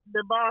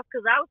the boss,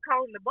 because I was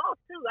calling the boss,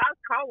 too. I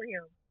was calling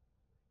him.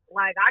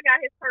 Like, I got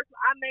his personal,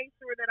 I made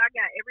sure that I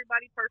got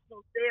everybody's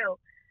personal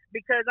cell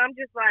because I'm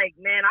just like,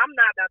 man, I'm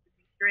not about to be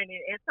stranded.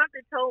 And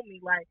something told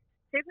me, like,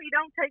 Tiffany,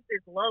 don't take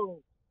this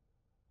load.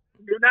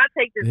 Do not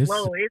take this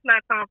load. It's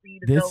not time for you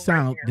to go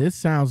right now. This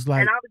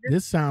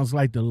sounds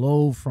like the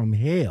load from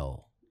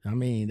hell. I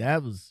mean, when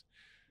I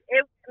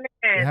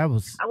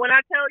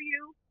tell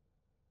you,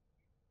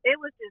 it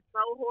was just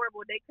so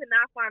horrible. They could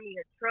not find me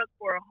a truck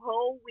for a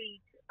whole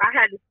week. I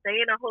had to stay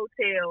in a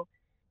hotel.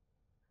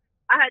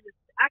 I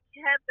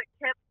kept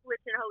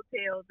switching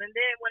hotels, and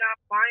then when I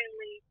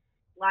finally,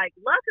 like,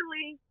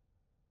 luckily,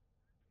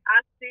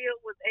 I still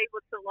was able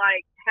to,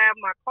 like, have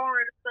my car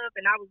and stuff,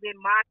 and I was in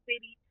my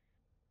city,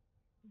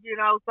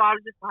 so I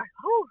was just like,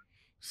 oh.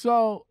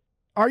 So,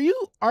 are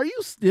you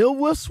still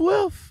with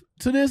Swift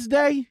to this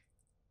day?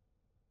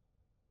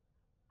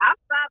 I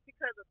stopped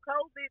because of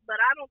COVID, but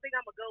I don't think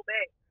I'm gonna go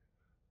back.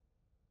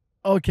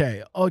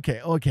 Okay,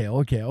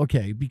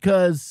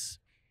 because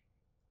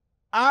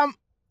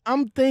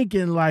I'm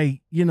thinking,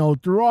 like,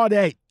 through all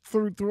the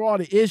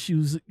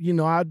issues,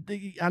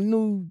 I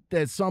knew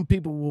that some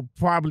people will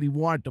probably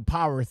want to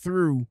power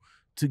through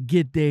to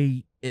get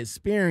their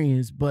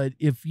experience, but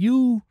if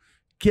you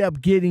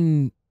kept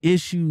getting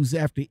issues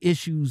after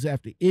issues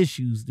after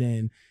issues,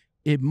 then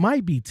it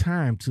might be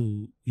time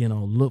to,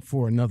 look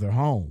for another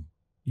home.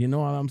 You know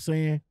what I'm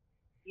saying?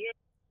 Yeah.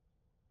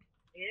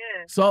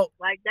 So,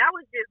 like, that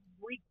was just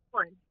week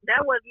one.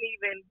 That wasn't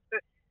even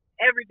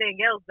everything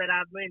else that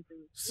I've been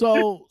through.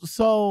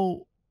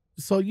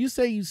 So you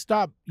say you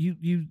stopped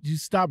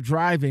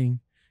driving.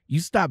 You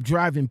stopped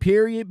driving,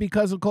 period,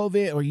 because of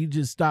COVID, or you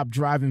just stopped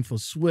driving for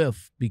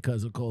Swift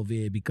because of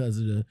COVID, because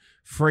of the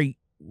freight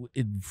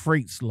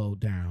slowed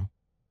down?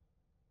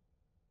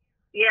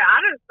 Yeah,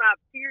 I done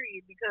stopped,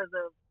 period, because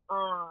of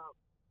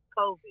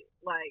COVID.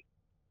 Like,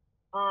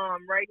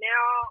 right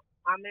now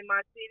I'm in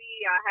my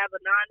city. I have a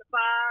 9 to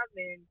 5,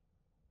 and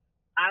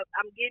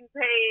I'm getting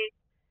paid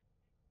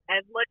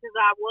as much as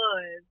I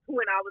was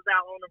when I was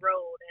out on the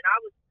road. And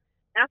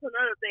that's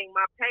another thing.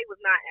 My pay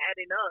was not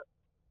adding up,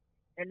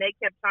 and they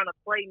kept trying to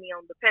play me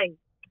on the pay.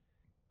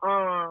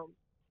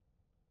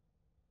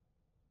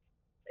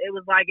 It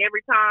was like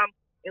every time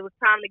it was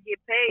time to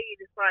get paid,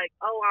 it's like,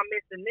 oh, I'm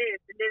missing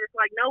this. And then it's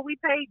like, no, we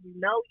paid you.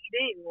 No, you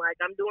didn't. Like,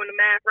 I'm doing the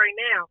math right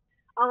now.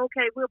 Oh,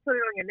 okay, we'll put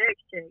it on your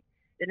next check.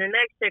 Then the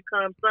next check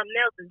comes, something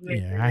else is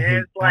missing.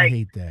 Yeah, I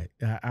hate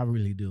that. I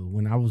really do.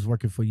 When I was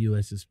working for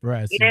U.S.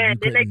 Express. Yeah,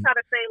 then they try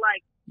to say,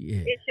 like,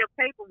 it's your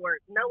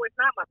paperwork. No, it's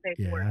not my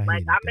paperwork. Yeah,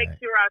 I make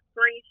sure I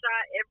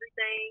screenshot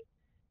everything,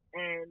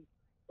 and,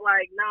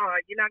 like, no,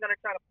 you're not going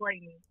to try to play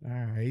me.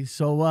 All right.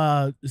 So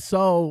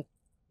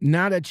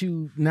now that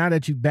you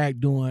back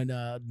doing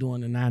the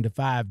 9 to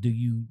 5, do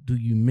you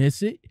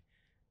miss it?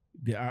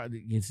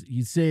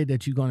 You said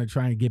that you're going to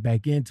try and get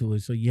back into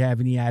it. So you have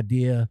any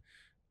idea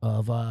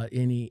of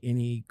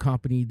any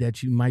company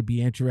that you might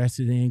be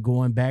interested in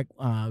going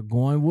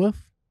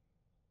with?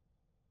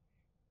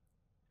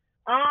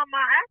 I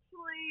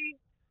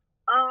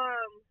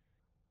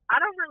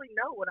don't really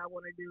know what I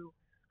want to do.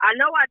 I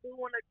know I do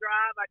want to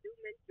drive. I do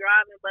miss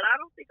driving, but I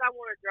don't think I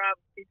want to drive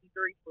a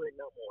 53-foot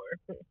no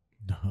more.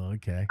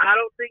 Okay. I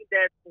don't think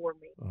that's for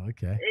me.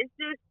 Okay. It's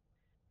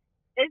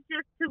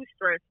just too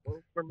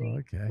stressful for me.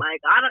 Okay.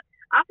 Like, I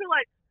feel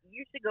like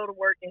you should go to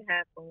work and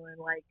have fun.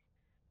 Like,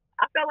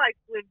 I feel like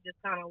Swift just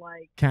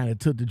kind of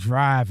took the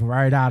drive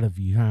right out of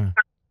you, huh?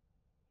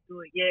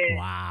 Yeah.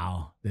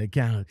 Wow. That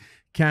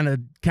kind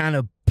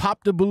of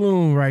popped the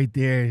balloon right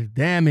there.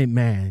 Damn it,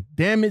 man.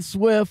 Damn it,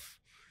 Swift.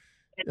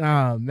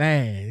 Oh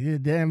man,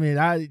 damn it.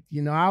 I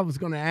was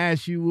gonna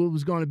ask you what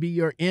was gonna be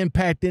your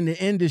impact in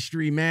the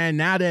industry, man.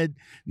 Now that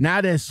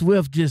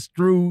Swift just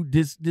threw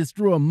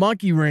a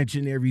monkey wrench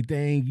in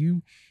everything,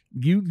 you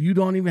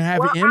don't even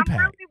have an impact. I'm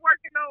really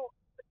working on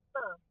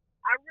stuff.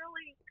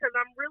 Because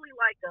I'm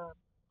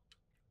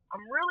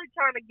really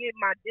trying to get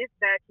my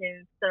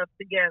dispatching stuff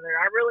together.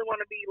 I really want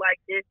to be like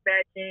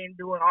dispatching,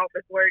 doing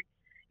office work.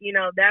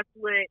 That's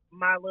what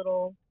my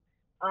little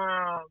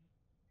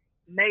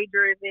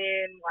majors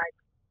in like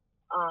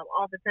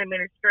office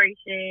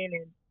administration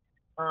and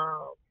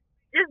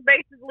just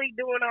basically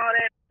doing all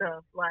that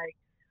stuff. Like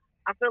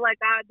I feel like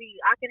I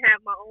can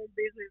have my own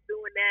business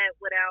doing that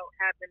without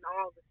having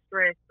all the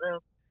stress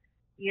of,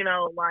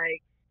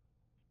 like,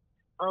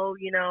 oh,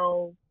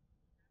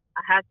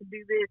 I have to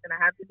do this and I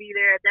have to be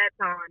there at that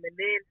time. And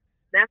then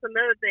that's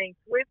another thing.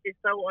 Swift is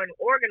so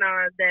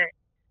unorganized that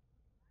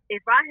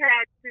if I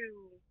had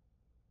to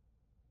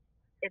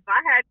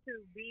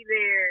be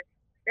there,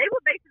 they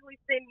would basically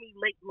send me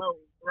late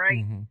loads,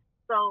 right? Mm-hmm.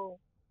 So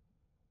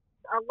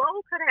a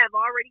load could have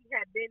already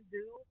had been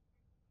due,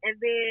 and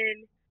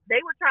then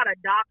they would try to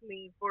dock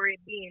me for it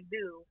being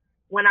due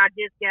when I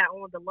just got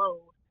on the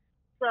load.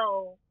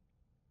 So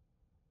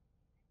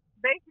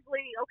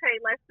basically, okay,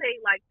 let's say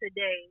like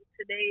today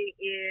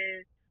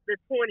is the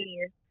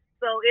 20th.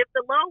 So if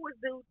the load was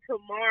due if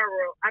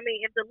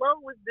the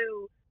load was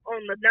due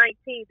on the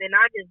 19th and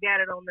I just got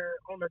it on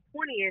the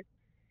 20th,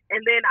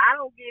 and then I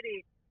don't get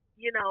it,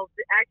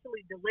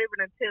 actually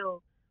delivered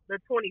until the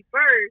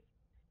 21st,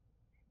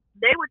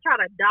 they would try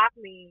to dock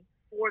me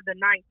for the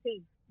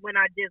 19th when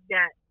I just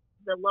got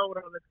the load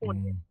on the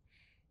 20th.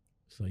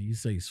 So you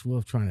say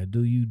Swift trying to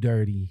do you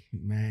dirty,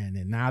 man,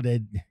 and now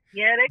that they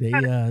and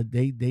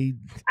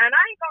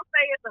I ain't gonna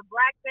say it's a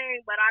black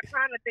thing, but I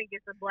kind of think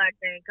it's a black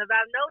thing because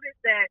I've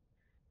noticed that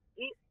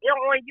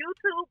on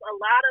YouTube a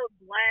lot of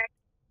black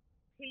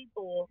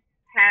people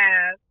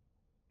have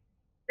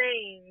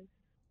things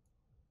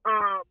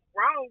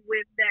wrong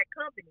with that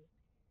company,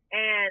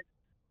 and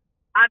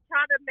I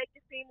try to make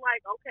it seem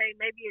like, okay,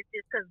 maybe it's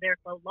just because they're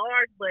so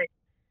large, but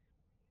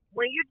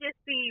when you just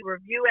see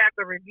review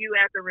after review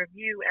after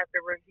review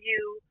after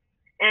review,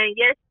 and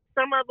yes,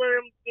 some of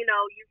them,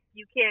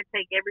 you can't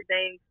take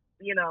everything,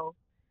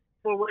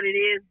 for what it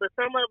is, but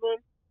some of them,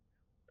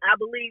 I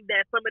believe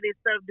that some of this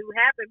stuff do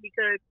happen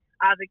because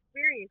I've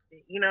experienced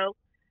it,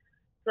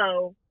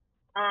 So,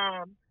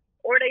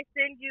 or they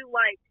send you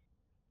like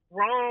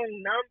wrong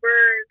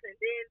numbers, and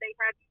then they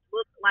have you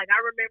look like, I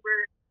remember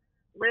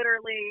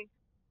literally,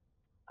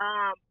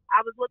 I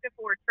was looking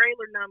for a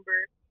trailer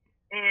number,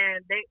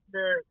 and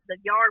the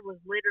yard was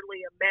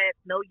literally a mess.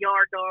 No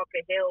yard dog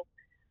could help.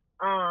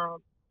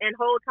 And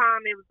whole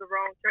time it was the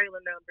wrong trailer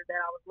number that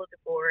I was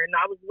looking for, and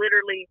I was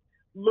literally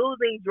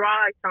losing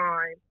drive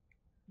time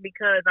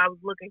because I was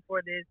looking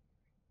for this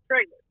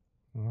trailer.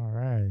 All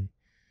right.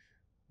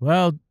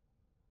 Well,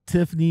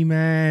 Tiffany,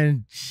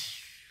 man,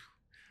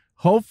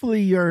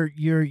 hopefully your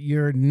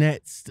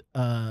next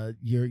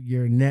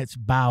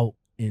bout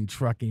in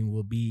trucking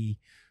will be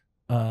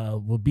a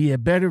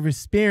better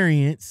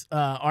experience.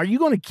 Are you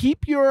going to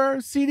keep your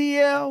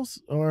CDLs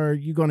or are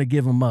you going to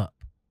give them up?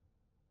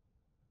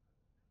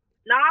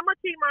 No, I'm going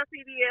to keep my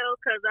CDL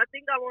because I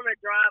think I want to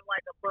drive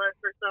like a bus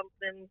or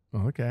something.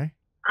 Okay.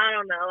 I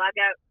don't know. I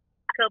got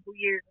a couple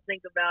years to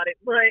think about it,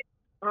 but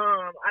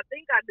I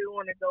think I do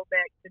want to go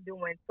back to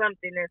doing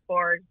something as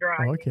far as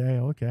driving.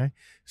 Okay.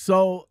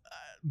 So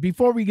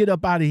before we get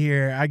up out of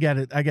here, I got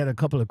a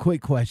couple of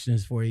quick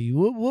questions for you.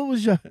 What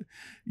was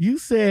you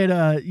said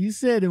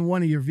in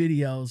one of your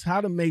videos how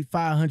to make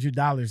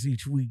 $500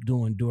 each week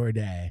doing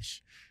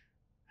DoorDash.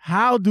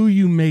 How do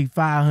you make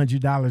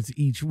 $500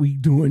 each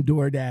week doing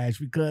DoorDash?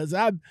 Because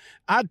I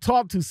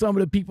talked to some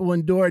of the people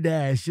in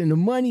DoorDash and the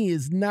money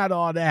is not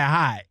all that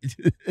high.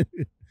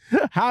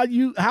 How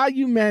you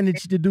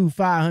manage to do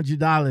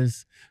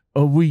 $500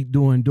 a week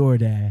doing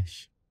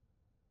DoorDash?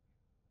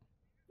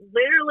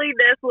 Literally,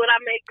 that's what I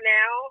make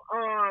now.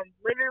 I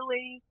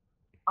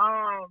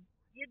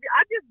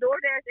just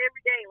DoorDash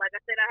every day. Like I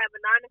said, I have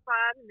a 9 to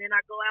 5, and then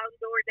I go out and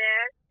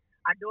DoorDash.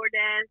 I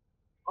DoorDash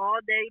all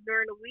day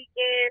during the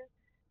weekend.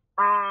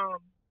 And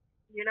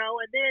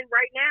then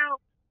right now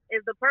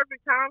is the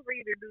perfect time for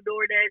you to do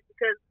DoorDash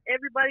because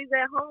everybody's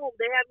at home.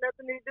 They have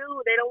nothing to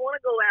do. They don't want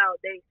to go out.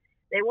 They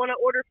want to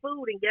order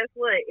food, and guess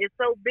what? It's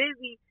so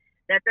busy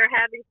that they're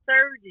having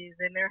surges,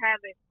 and they're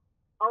having,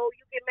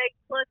 you can make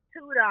plus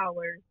 $2.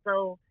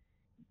 So,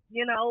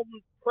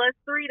 plus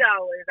 $3.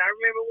 I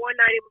remember one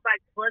night it was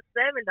like plus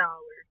 $7.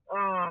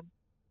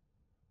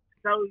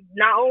 So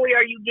not only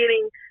are you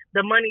getting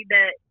the money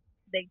that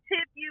they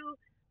tip you,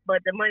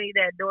 but the money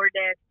that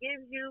DoorDash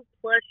gives you,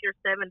 plus your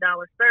 $7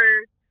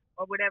 surge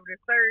or whatever the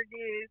surge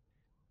is.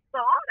 So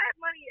all that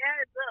money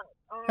adds up.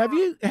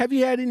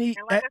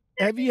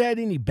 Have you had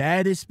any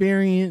bad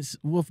experience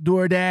with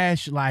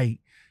DoorDash?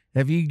 Like,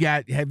 have you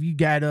got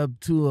up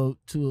to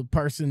a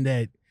person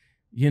that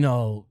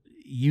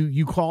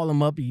you call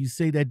them up and you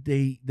say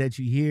that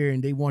you hear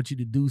and they want you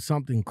to do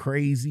something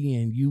crazy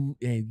and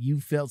you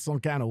felt some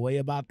kind of way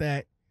about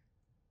that?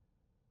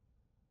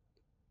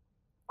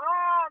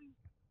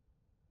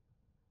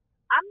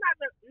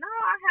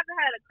 I haven't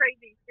had a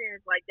crazy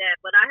experience like that,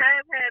 but I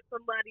have had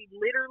somebody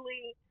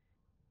literally,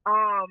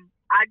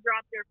 I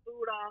dropped their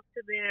food off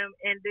to them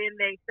and then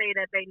they say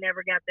that they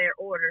never got their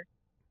order.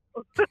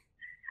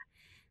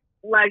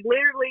 Like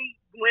literally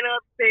went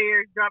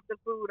upstairs, dropped the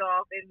food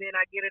off, and then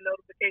I get a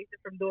notification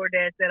from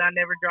DoorDash that I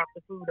never dropped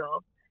the food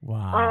off.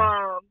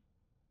 Wow.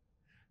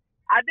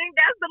 I think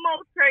that's the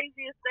most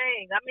craziest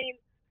thing. I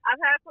mean, I've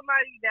had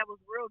somebody that was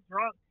real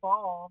drunk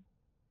fall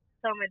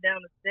coming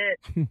down the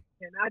steps,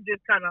 and I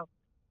just kind of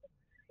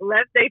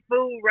left their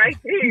food right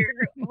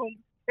there on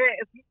the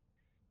steps.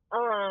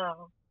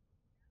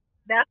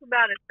 That's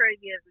about as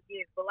crazy as it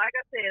gets. But like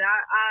I said,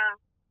 I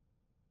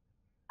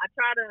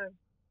try to,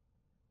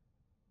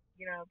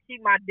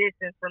 keep my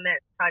distance from that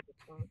type of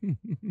stuff.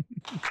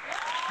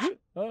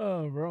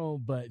 Oh,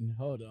 wrong button.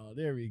 Hold on.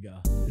 There we go.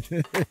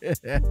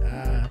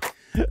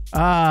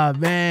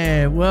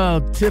 Man. Well,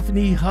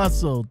 Tiffany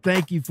Hussle,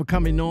 thank you for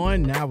coming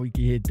on. Now we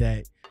can hit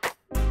that.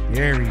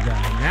 There we go.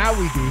 Now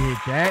we can hit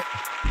that.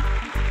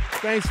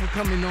 Thanks for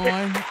coming on.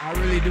 I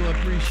really do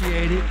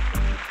appreciate it.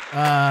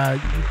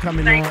 You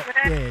coming on.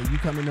 Yeah, you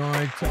coming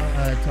on,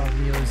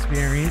 talking your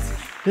experience.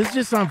 It's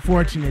just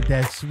unfortunate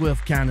that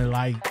Swift kind of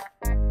like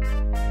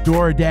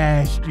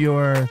DoorDashed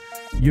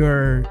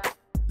your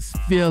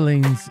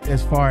feelings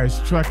as far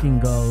as trucking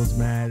goes,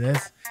 man.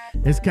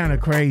 It's kind of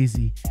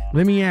crazy.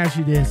 Let me ask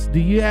you this. Do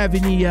you have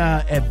any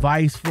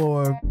advice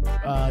for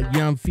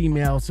young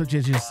females such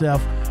as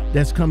yourself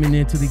that's coming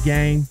into the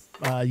game?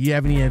 You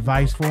have any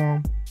advice for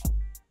them?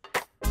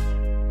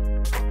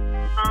 Just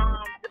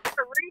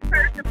to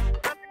research the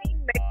company,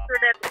 make sure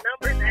that the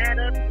numbers add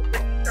up to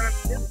what you're trying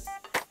to do.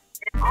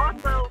 And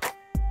also,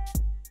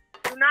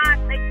 do not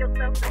make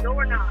yourself the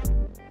doorknob.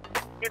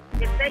 If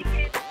they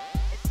can,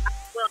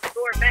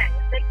 doormat.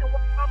 If they can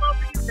walk all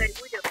over you, they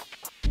will.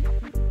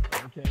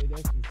 Okay,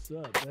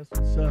 that's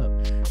what's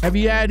up. Have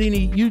you had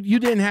any? You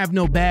didn't have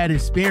no bad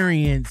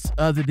experience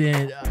other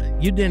than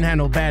you didn't have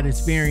no bad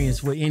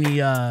experience with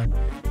any of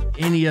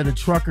the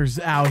truckers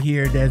out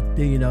here that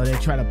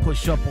that try to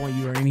push up on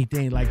you or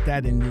anything like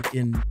that in the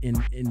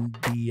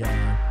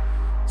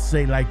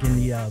say like in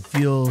the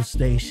fuel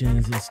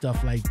stations and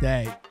stuff like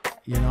that.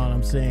 You know what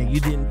I'm saying? You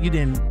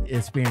didn't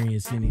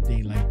experience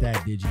anything like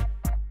that, did you?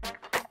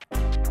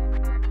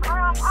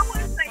 I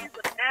wouldn't say it's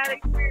a bad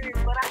experience,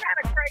 but I had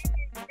a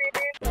crazy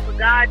experience of a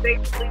guy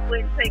basically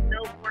wouldn't take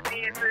no for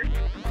answers.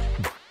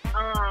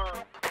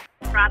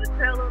 Try to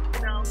tell him,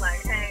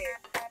 like, hey,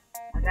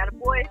 I got a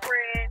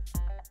boyfriend.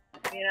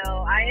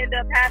 I end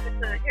up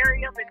having to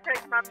hurry up and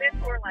text my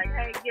mentor, like,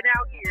 hey, get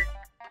out here.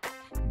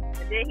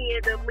 And then he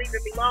ended up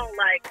leaving me alone,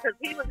 like, because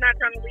he was not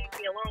trying to leave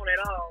me alone at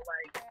all.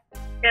 Like,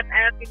 kept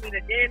asking me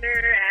to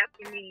dinner,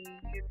 asking me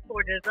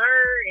for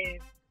dessert, and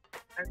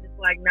I'm just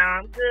like, nah,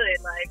 I'm good.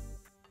 Like,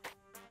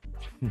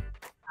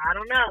 I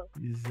don't know.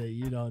 You say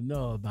you don't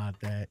know about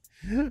that.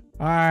 All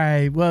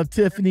right. Well,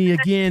 Tiffany,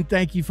 again,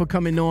 thank you for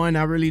coming on.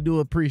 I really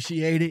do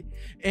appreciate it.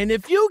 And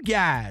if you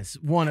guys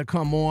want to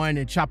come on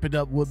and chop it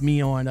up with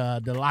me on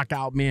the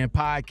Lockoutmen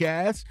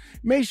Podcast,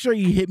 make sure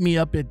you hit me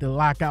up at the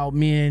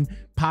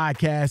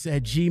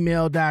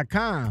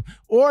Lockoutmenpodcast@gmail.com.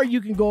 Or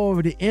you can go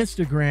over to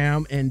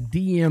Instagram and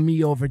DM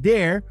me over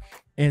there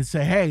and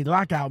say, hey,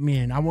 Lockout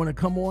Men, I want to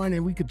come on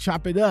and we could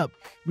chop it up.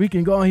 We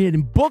can go ahead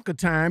and book a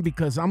time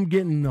because I'm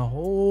getting a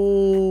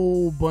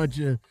whole bunch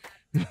of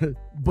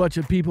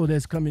people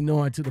that's coming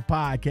on to the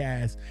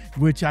podcast,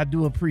 which I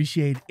do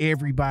appreciate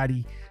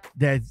everybody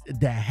that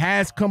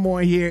has come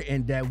on here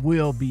and that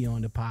will be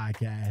on the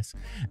podcast.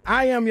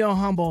 I am your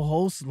humble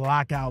host,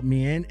 Lockout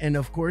Men, and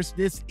of course,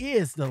 this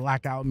is the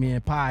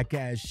Lockoutmen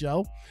Podcast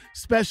show.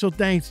 Special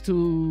thanks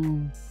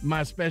to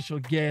my special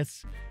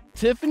guest,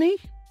 Tiffany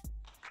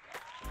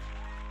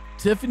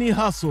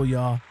Hussle,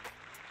 y'all.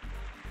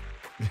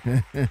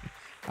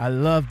 I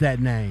love that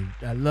name.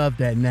 All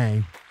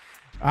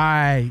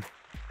right.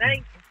 Thank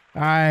you.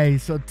 All right.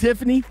 So,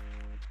 Tiffany,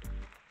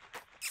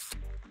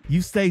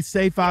 you stay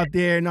safe out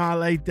there and all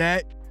like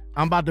that.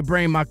 I'm about to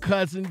bring my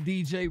cousin,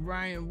 DJ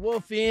Ryan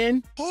Wolf,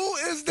 in. Who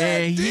is that?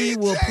 And he DJ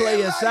will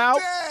play us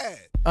out.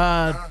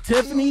 That?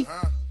 Tiffany,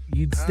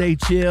 you stay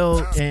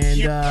chill and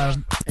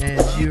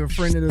you're a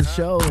friend of the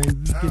show.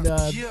 And you can,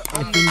 if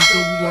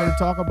anything you want to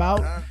talk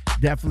about,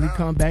 definitely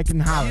come back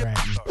and holler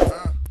at me.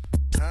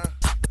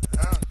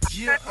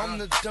 Yeah, I'm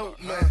the dope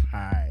man. All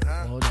right,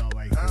 hold on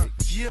right quick.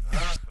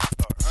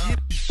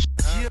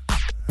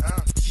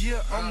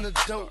 Yeah, I'm the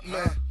dope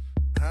man.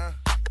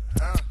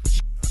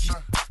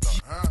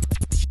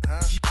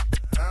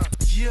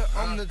 Yeah,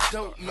 I'm the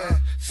dope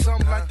man.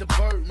 Something like the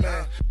bird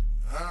man.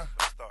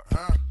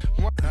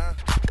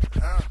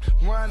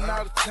 Run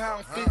out of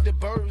town, 50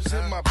 birds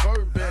in my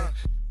bird band.